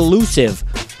been elusive.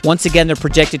 Once again, they're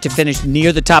projected to finish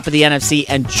near the top of the NFC,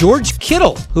 and George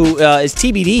Kittle, who is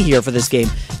TBD here for this game,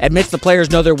 admits the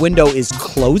players know their window is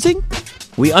closing.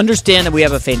 We understand that we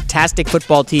have a fantastic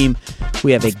football team.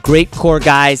 We have a great core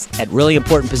guys at really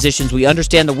important positions. We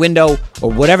understand the window, or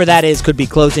whatever that is, could be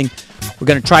closing. We're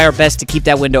going to try our best to keep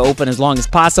that window open as long as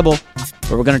possible,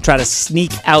 but we're going to try to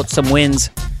sneak out some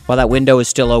wins while that window is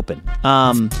still open.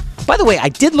 By the way, I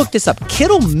did look this up.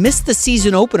 Kittle missed the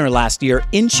season opener last year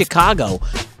in Chicago.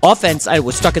 Offense, I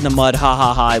was stuck in the mud. Ha,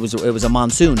 ha, ha. It was a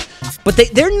monsoon. But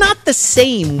they're not the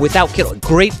same without Kittle.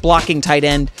 Great blocking tight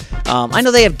end. I know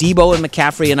they have Debo and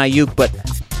McCaffrey and Ayuk, but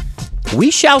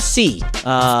we shall see.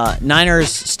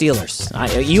 Niners,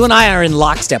 Steelers. You and I are in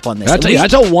lockstep on this.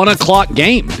 That's a 1 o'clock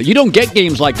game. You don't get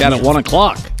games like that at 1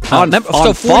 o'clock. So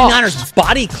 49ers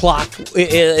body clock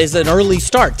is an early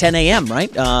start, 10 a.m.,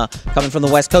 right? Coming from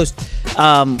the West Coast.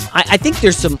 I think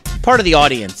there's some part of the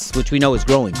audience, which we know is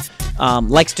growing,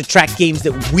 likes to track games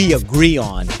that we agree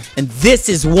on. And this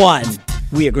is one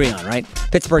we agree on, right?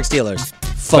 Pittsburgh Steelers.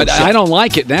 But I don't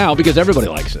like it now because everybody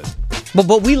likes it.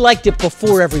 But we liked it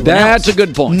before everyone else. That's a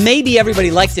good point. Maybe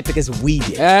everybody likes it because we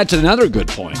did. That's another good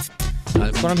point.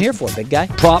 That's what I'm here for, big guy.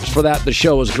 Props for that. The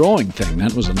show is growing thing.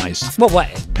 That was a nice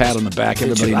pat on the back.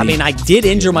 Everybody. I mean, I did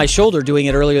injure my shoulder doing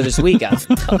it earlier this week.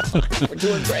 We're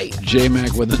doing great.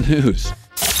 J-Mac with the news.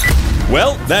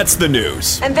 Well, that's the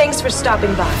news. And thanks for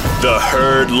stopping by. The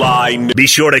Herd Line. Be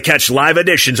sure to catch live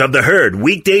editions of The Herd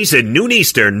weekdays at noon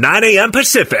Eastern, 9 a.m.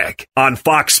 Pacific on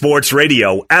Fox Sports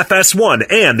Radio,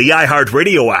 FS1, and the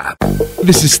iHeartRadio app.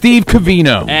 This is Steve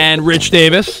Covino and Rich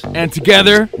Davis, and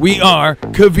together we are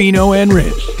Covino and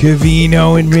Rich.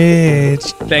 Covino and Rich.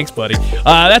 Thanks, buddy.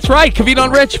 That's right, Covino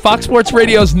and Rich, Fox Sports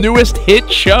Radio's newest hit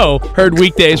show. Heard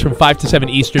weekdays from 5 to 7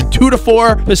 Eastern, 2 to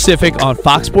 4 Pacific on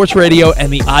Fox Sports Radio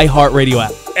and the iHeartRadio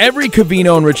app. Every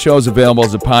Covino and Rich show is available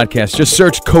as a podcast. Just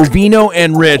search Covino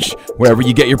and Rich wherever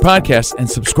you get your podcasts and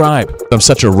subscribe. I'm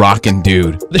such a rockin'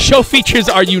 dude. The show features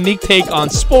our unique take on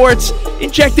sports,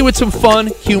 injected with some fun,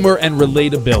 humor, and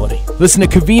relatability. Listen to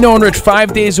Covino and Rich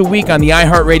 5 days a week on the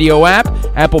iHeartRadio app,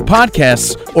 Apple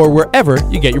Podcasts, or wherever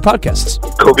you get your podcasts.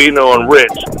 Covino and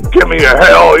Rich, give me a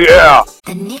hell yeah!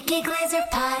 The Nikki Glaser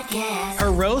Podcast.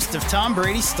 Her roast of Tom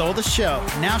Brady stole the show.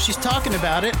 Now she's talking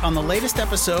about it on the latest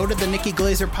episode of the Nikki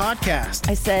Glaser Podcast.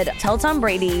 I said, tell Tom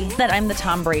Brady that I'm the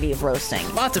Tom Brady of roasting.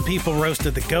 Lots of people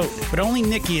roasted the GOAT, but only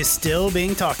Nikki is still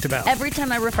being talked about. Every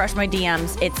time I refresh my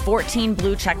DMs, it's 14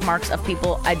 blue check marks of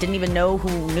people I didn't even know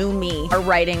who knew me are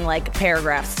writing like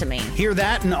paragraphs to me. Hear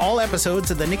that in all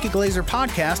episodes of the Nikki Glaser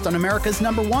Podcast on America's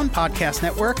 #1 podcast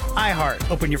network,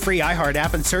 iHeart. Open your free iHeart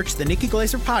app and search the Nikki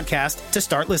Glaser Podcast to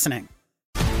start listening.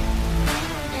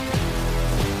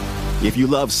 If you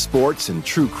love sports and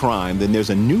true crime, then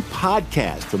there's a new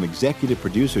podcast from executive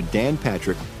producer Dan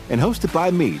Patrick and hosted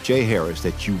by me, Jay Harris,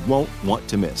 that you won't want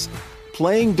to miss.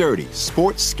 Playing Dirty: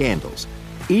 Sports Scandals.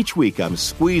 Each week, I'm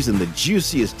squeezing the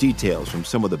juiciest details from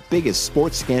some of the biggest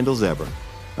sports scandals ever.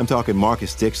 I'm talking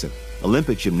Marcus Dixon,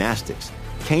 Olympic gymnastics,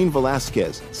 Cain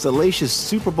Velasquez, salacious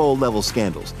Super Bowl-level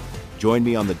scandals. Join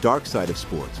me on the dark side of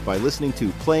sports by listening to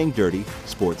Playing Dirty: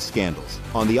 Sports Scandals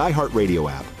on the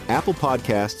iHeartRadio app, Apple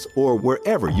Podcasts, or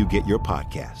wherever you get your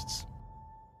podcasts.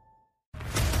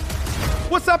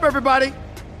 What's up, everybody?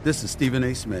 This is Stephen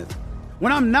A. Smith.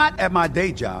 When I'm not at my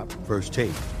day job, First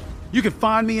Take, You can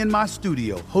find me in my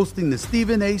studio hosting the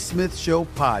Stephen A. Smith Show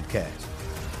podcast.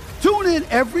 Tune in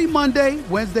every Monday,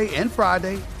 Wednesday, and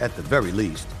Friday, at the very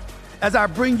least, as I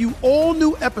bring you all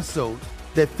new episodes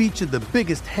that feature the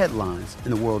biggest headlines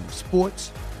in the world of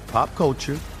sports, pop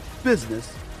culture,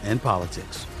 business, and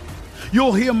politics.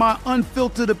 You'll hear my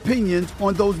unfiltered opinions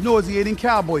on those nauseating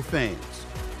Cowboy fans,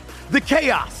 the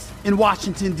chaos in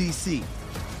Washington, D.C.,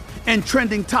 and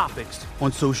trending topics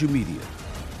on social media,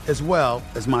 as well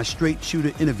as my straight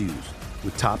shooter interviews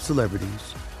with top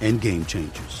celebrities and game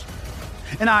changers.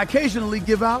 And I occasionally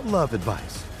give out love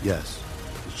advice. Yes,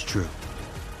 it's true.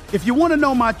 If you want to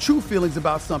know my true feelings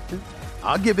about something,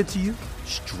 I'll give it to you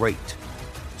straight.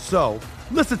 So,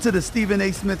 listen to the Stephen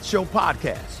A. Smith Show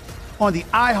podcast on the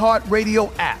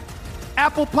iHeartRadio app,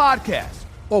 Apple Podcasts,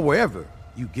 or wherever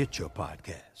you get your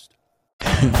podcast.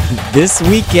 This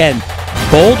weekend,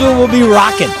 Boulder will be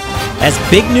rocking as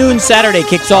Big Noon Saturday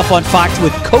kicks off on Fox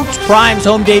with Coach Prime's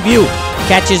home debut.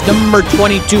 Catches number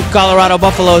 22 Colorado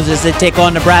Buffaloes as they take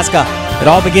on Nebraska. It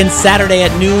all begins Saturday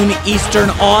at noon Eastern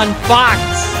on Fox.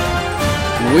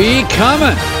 We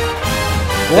coming.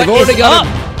 They've already got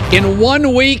it. In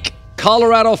 1 week,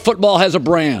 Colorado football has a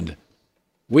brand.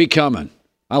 We coming.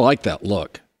 I like that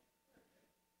look.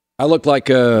 I look like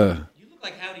You look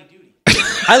like Howdy Doody.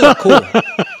 I look cool.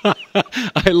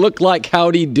 I look like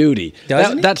Howdy Doody.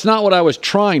 That's not what I was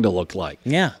trying to look like.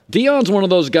 Yeah. Dion's one of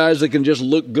those guys that can just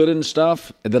look good in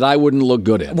stuff that I wouldn't look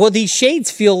good in. Well, these shades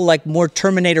feel like more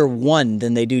Terminator 1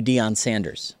 than they do Deion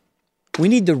Sanders. We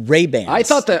need the Ray-Bans. I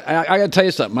thought that, I got to tell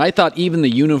you something. I thought even the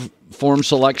uniform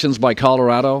selections by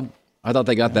Colorado, I thought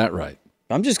they got that right.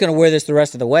 I'm just going to wear this the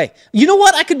rest of the way. You know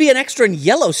what? I could be an extra in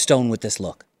Yellowstone with this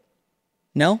look.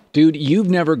 No? Dude, you've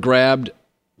never grabbed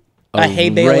a hay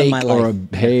bale in my life. Or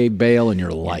a hay bale in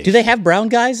your life. Do they have brown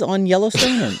guys on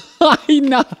Yellowstone? I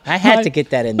know. I had to get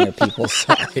that in there, people.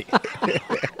 Sorry.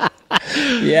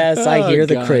 Yes, I hear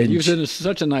the cringe. You've been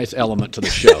such a nice element to the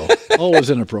show. Always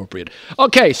inappropriate.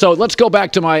 Okay, so let's go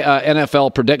back to my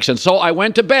NFL prediction. So I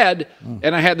went to bed,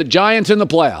 and I had the Giants in the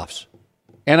playoffs.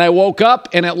 And I woke up,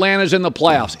 and Atlanta's in the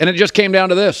playoffs. And it just came down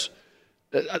to this.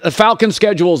 The Falcons'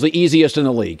 schedule is the easiest in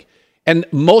the league. And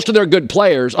most of their good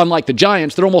players, unlike the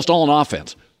Giants, they're almost all on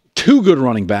offense. 2 good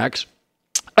running backs,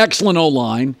 excellent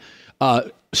O-line,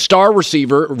 star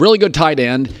receiver, really good tight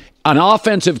end, an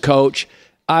offensive coach.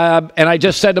 And I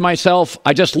just said to myself,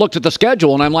 I just looked at the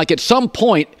schedule, and I'm like, at some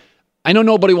point, I know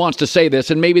nobody wants to say this,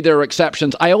 and maybe there are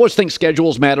exceptions. I always think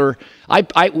schedules matter.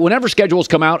 Whenever schedules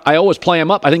come out, I always play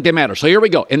them up. I think they matter. So here we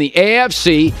go. In the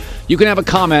AFC, you can have a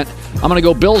comment. I'm going to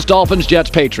go Bills, Dolphins, Jets,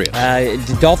 Patriots.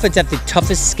 The Dolphins have the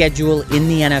toughest schedule in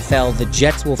the NFL. The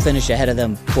Jets will finish ahead of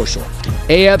them for sure.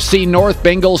 AFC North,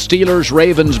 Bengals, Steelers,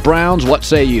 Ravens, Browns. What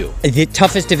say you? The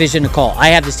toughest division to call. I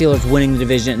have the Steelers winning the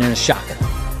division in a shocker.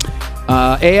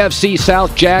 AFC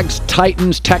South, Jags,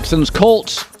 Titans, Texans,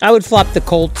 Colts. I would flop the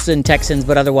Colts and Texans,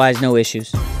 but otherwise no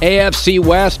issues. AFC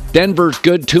West, Denver's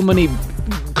good. Too many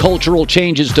cultural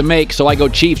changes to make, so I go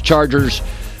Chiefs, Chargers,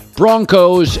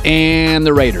 Broncos, and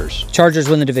the Raiders. Chargers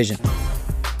win the division.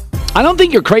 I don't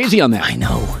think you're crazy on that. I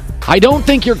know. I don't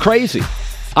think you're crazy.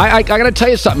 I got to tell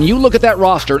you something. You look at that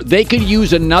roster, they could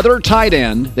use another tight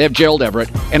end. They have Gerald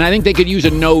Everett, and I think they could use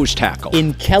a nose tackle.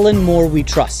 In Kellen Moore, we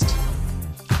trust.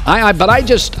 I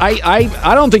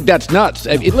don't think that's nuts.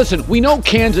 Listen, we know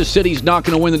Kansas City's not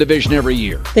going to win the division every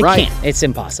year. They right? can't. It's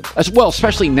impossible. Well,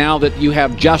 especially now that you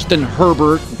have Justin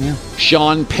Herbert,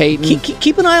 Sean Payton.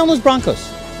 Keep an eye on those Broncos.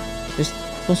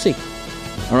 We'll see.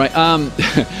 All right.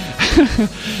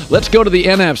 Let's go to the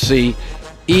NFC.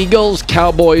 Eagles,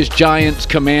 Cowboys, Giants,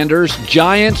 Commanders.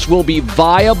 Giants will be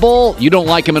viable. You don't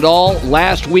like them at all.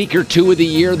 Last week or two of the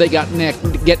year, they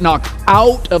get knocked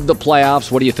out of the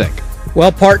playoffs. What do you think?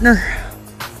 Well, partner,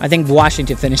 I think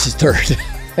Washington finishes third,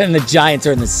 and the Giants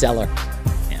are in the cellar.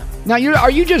 Yeah. Now, are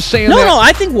you just saying that? No,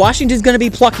 I think Washington's going to be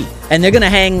plucky, and they're going to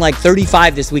hang like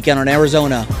 35 this weekend on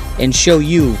Arizona and show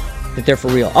you that they're for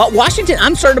real. Washington,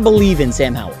 I'm starting to believe in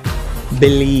Sam Howell.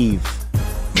 Believe.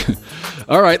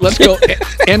 All right, let's go.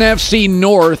 NFC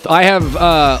North. I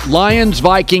have Lions,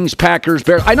 Vikings, Packers,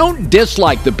 Bears. I don't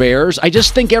dislike the Bears. I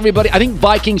just think I think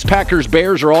Vikings, Packers,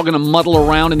 Bears are all going to muddle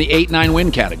around in the 8-9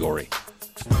 win category.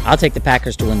 I'll take the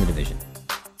Packers to win the division.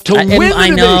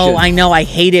 I know. I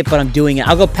hate it, but I'm doing it.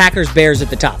 I'll go Packers, Bears at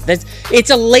the top. It's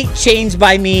a late change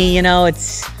by me. I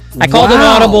called an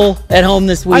audible at home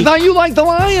this week. I thought you liked the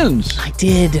Lions. I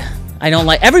did. I don't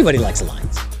like. Everybody likes the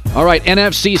Lions. All right,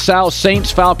 NFC South,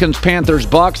 Saints, Falcons, Panthers,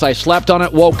 Bucks. I slept on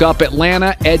it, woke up.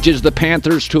 Atlanta edges the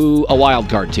Panthers to a wild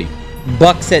card team.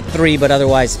 Bucks at 3, but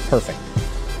otherwise perfect.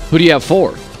 Who do you have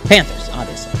 4? Panthers,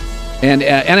 obviously. And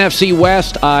NFC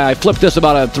West, I flipped this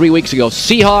about 3 weeks ago.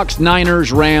 Seahawks,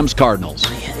 Niners, Rams, Cardinals.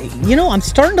 You know, I'm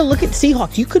starting to look at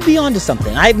Seahawks. You could be onto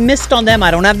something. I've missed on them. I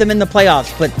don't have them in the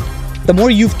playoffs, but the more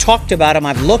you've talked about them,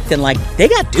 I've looked and, they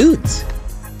got dudes.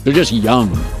 They're just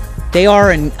young. They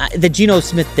are, and the Geno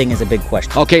Smith thing is a big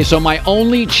question. Okay, so my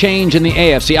only change in the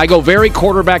AFC, I go very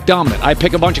quarterback dominant. I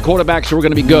pick a bunch of quarterbacks who are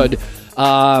going to be good.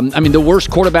 The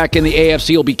worst quarterback in the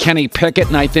AFC will be Kenny Pickett,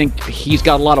 and I think he's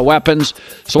got a lot of weapons.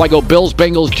 So I go Bills,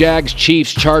 Bengals, Jags,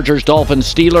 Chiefs, Chargers,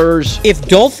 Dolphins, Steelers. If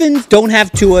Dolphins don't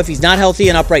have Tua, if he's not healthy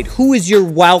and upright, who is your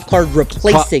wild card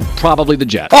replacing? Probably the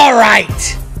Jets. All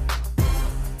right.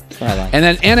 And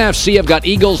then NFC, I've got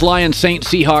Eagles, Lions, Saints,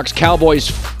 Seahawks,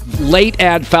 Cowboys, late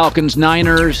add Falcons,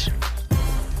 Niners.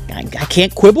 I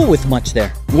can't quibble with much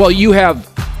there. Well, you have...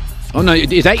 Oh, no,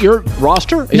 is that your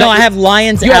roster? I have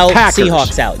Lions out,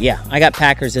 Seahawks out. Yeah, I got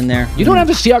Packers in there. You don't have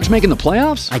the Seahawks making the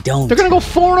playoffs? I don't. They're going to go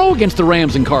 4-0 against the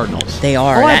Rams and Cardinals. They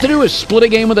are. All I have to do is split a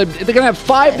game with They're going to have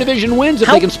 5 division wins if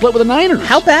they can split with the Niners.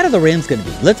 How bad are the Rams going to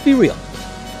be? Let's be real.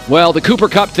 Well, the Cooper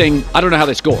Kupp thing, I don't know how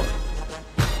they score.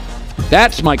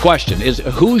 That's my question, is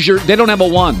they don't have a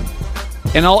 1.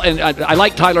 And I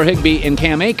like Tyler Higbee and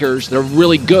Cam Akers. They're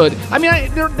really good. I mean,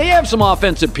 they have some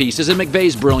offensive pieces, and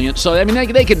McVay's brilliant. So, I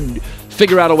mean, they can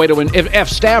figure out a way to win. If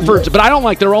Stafford's, but I don't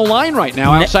like their own line right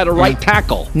now outside of right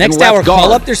tackle. Next hour,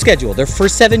 call up their schedule. Their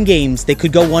first 7 games, they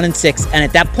could go 1-6, and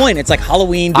at that point, it's like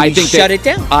Halloween. Do we shut it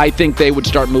down? I think they would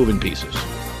start moving pieces.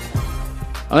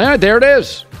 All right, there it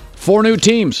is. 4 new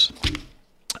teams.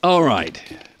 All right,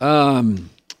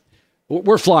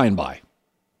 we're flying by.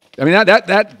 I mean,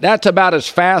 that's about as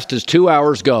fast as 2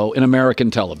 hours go in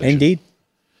American television. Indeed.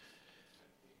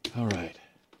 All right.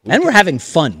 And we're having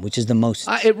fun, which is the most.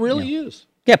 It really is.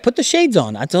 Yeah, put the shades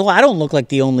on. I don't look like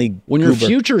the only. When your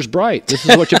future's bright, this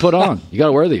is what you put on. You got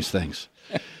to wear these things.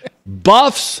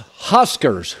 Buffs,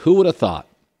 Huskers. Who would have thought?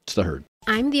 It's the Herd.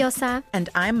 I'm Diosa. And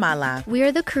I'm Mala. We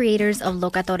are the creators of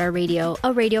Locatora Radio,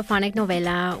 a radiophonic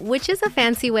novela, which is a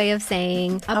fancy way of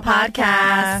saying a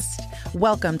podcast.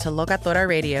 Welcome to Locatora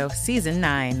Radio, Season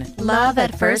 9. Love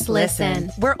at first listen.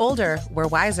 We're older, we're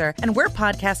wiser, and we're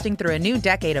podcasting through a new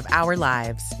decade of our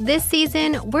lives. This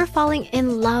season, we're falling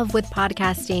in love with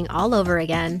podcasting all over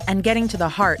again. And getting to the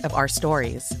heart of our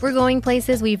stories. We're going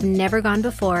places we've never gone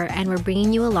before, and we're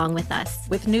bringing you along with us.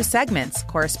 With new segments,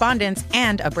 correspondence,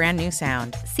 and a brand new sound.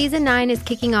 Season 9 is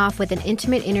kicking off with an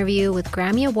intimate interview with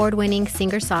Grammy Award-winning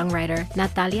singer-songwriter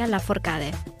Natalia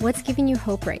Lafourcade. What's giving you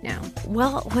hope right now?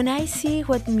 Well, when I see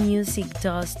what music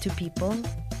does to people,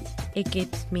 it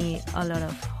gives me a lot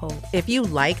of hope. If you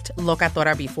liked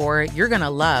Locatora before, you're going to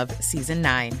love Season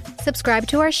 9. Subscribe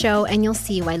to our show and you'll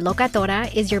see why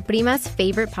Locatora is your prima's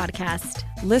favorite podcast.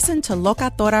 Listen to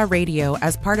Locatora Radio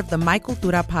as part of the My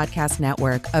Cultura Podcast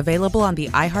Network, available on the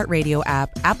iHeartRadio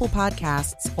app, Apple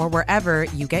Podcasts, or wherever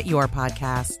you get your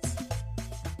podcasts.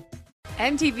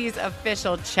 MTV's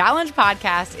official Challenge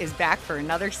podcast is back for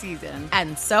another season.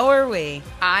 And so are we.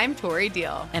 I'm Tori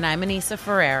Deal. And I'm Anissa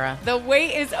Ferreira. The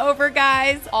wait is over,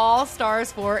 guys. All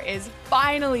Stars 4 is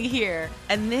finally here.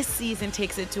 And this season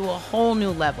takes it to a whole new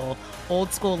level.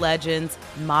 Old school legends,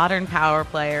 modern power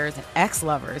players, and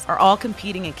ex-lovers are all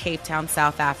competing in Cape Town,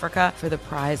 South Africa for the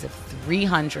prize of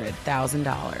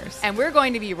 $300,000. And we're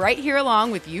going to be right here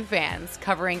along with you fans,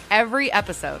 covering every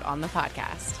episode on the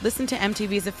podcast. Listen to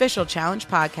MTV's official Challenge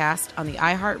podcast on the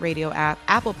iHeartRadio app,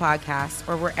 Apple Podcasts,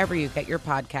 or wherever you get your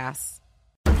podcasts.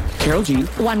 Karol G.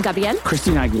 Juan Gabriel.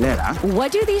 Christina Aguilera.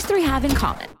 What do these 3 have in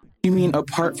common? You mean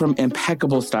apart from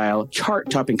impeccable style,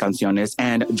 chart-topping canciones,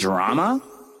 and drama?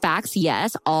 Facts,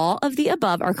 yes, all of the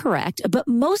above are correct, but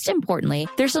most importantly,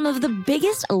 they're some of the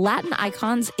biggest Latin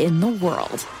icons in the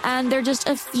world. And they're just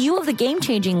a few of the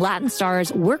game-changing Latin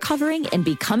stars we're covering in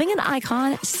Becoming an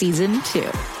Icon Season 2.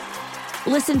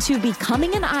 Listen to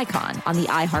Becoming an Icon on the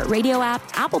iHeartRadio app,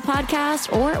 Apple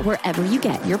Podcasts, or wherever you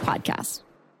get your podcasts.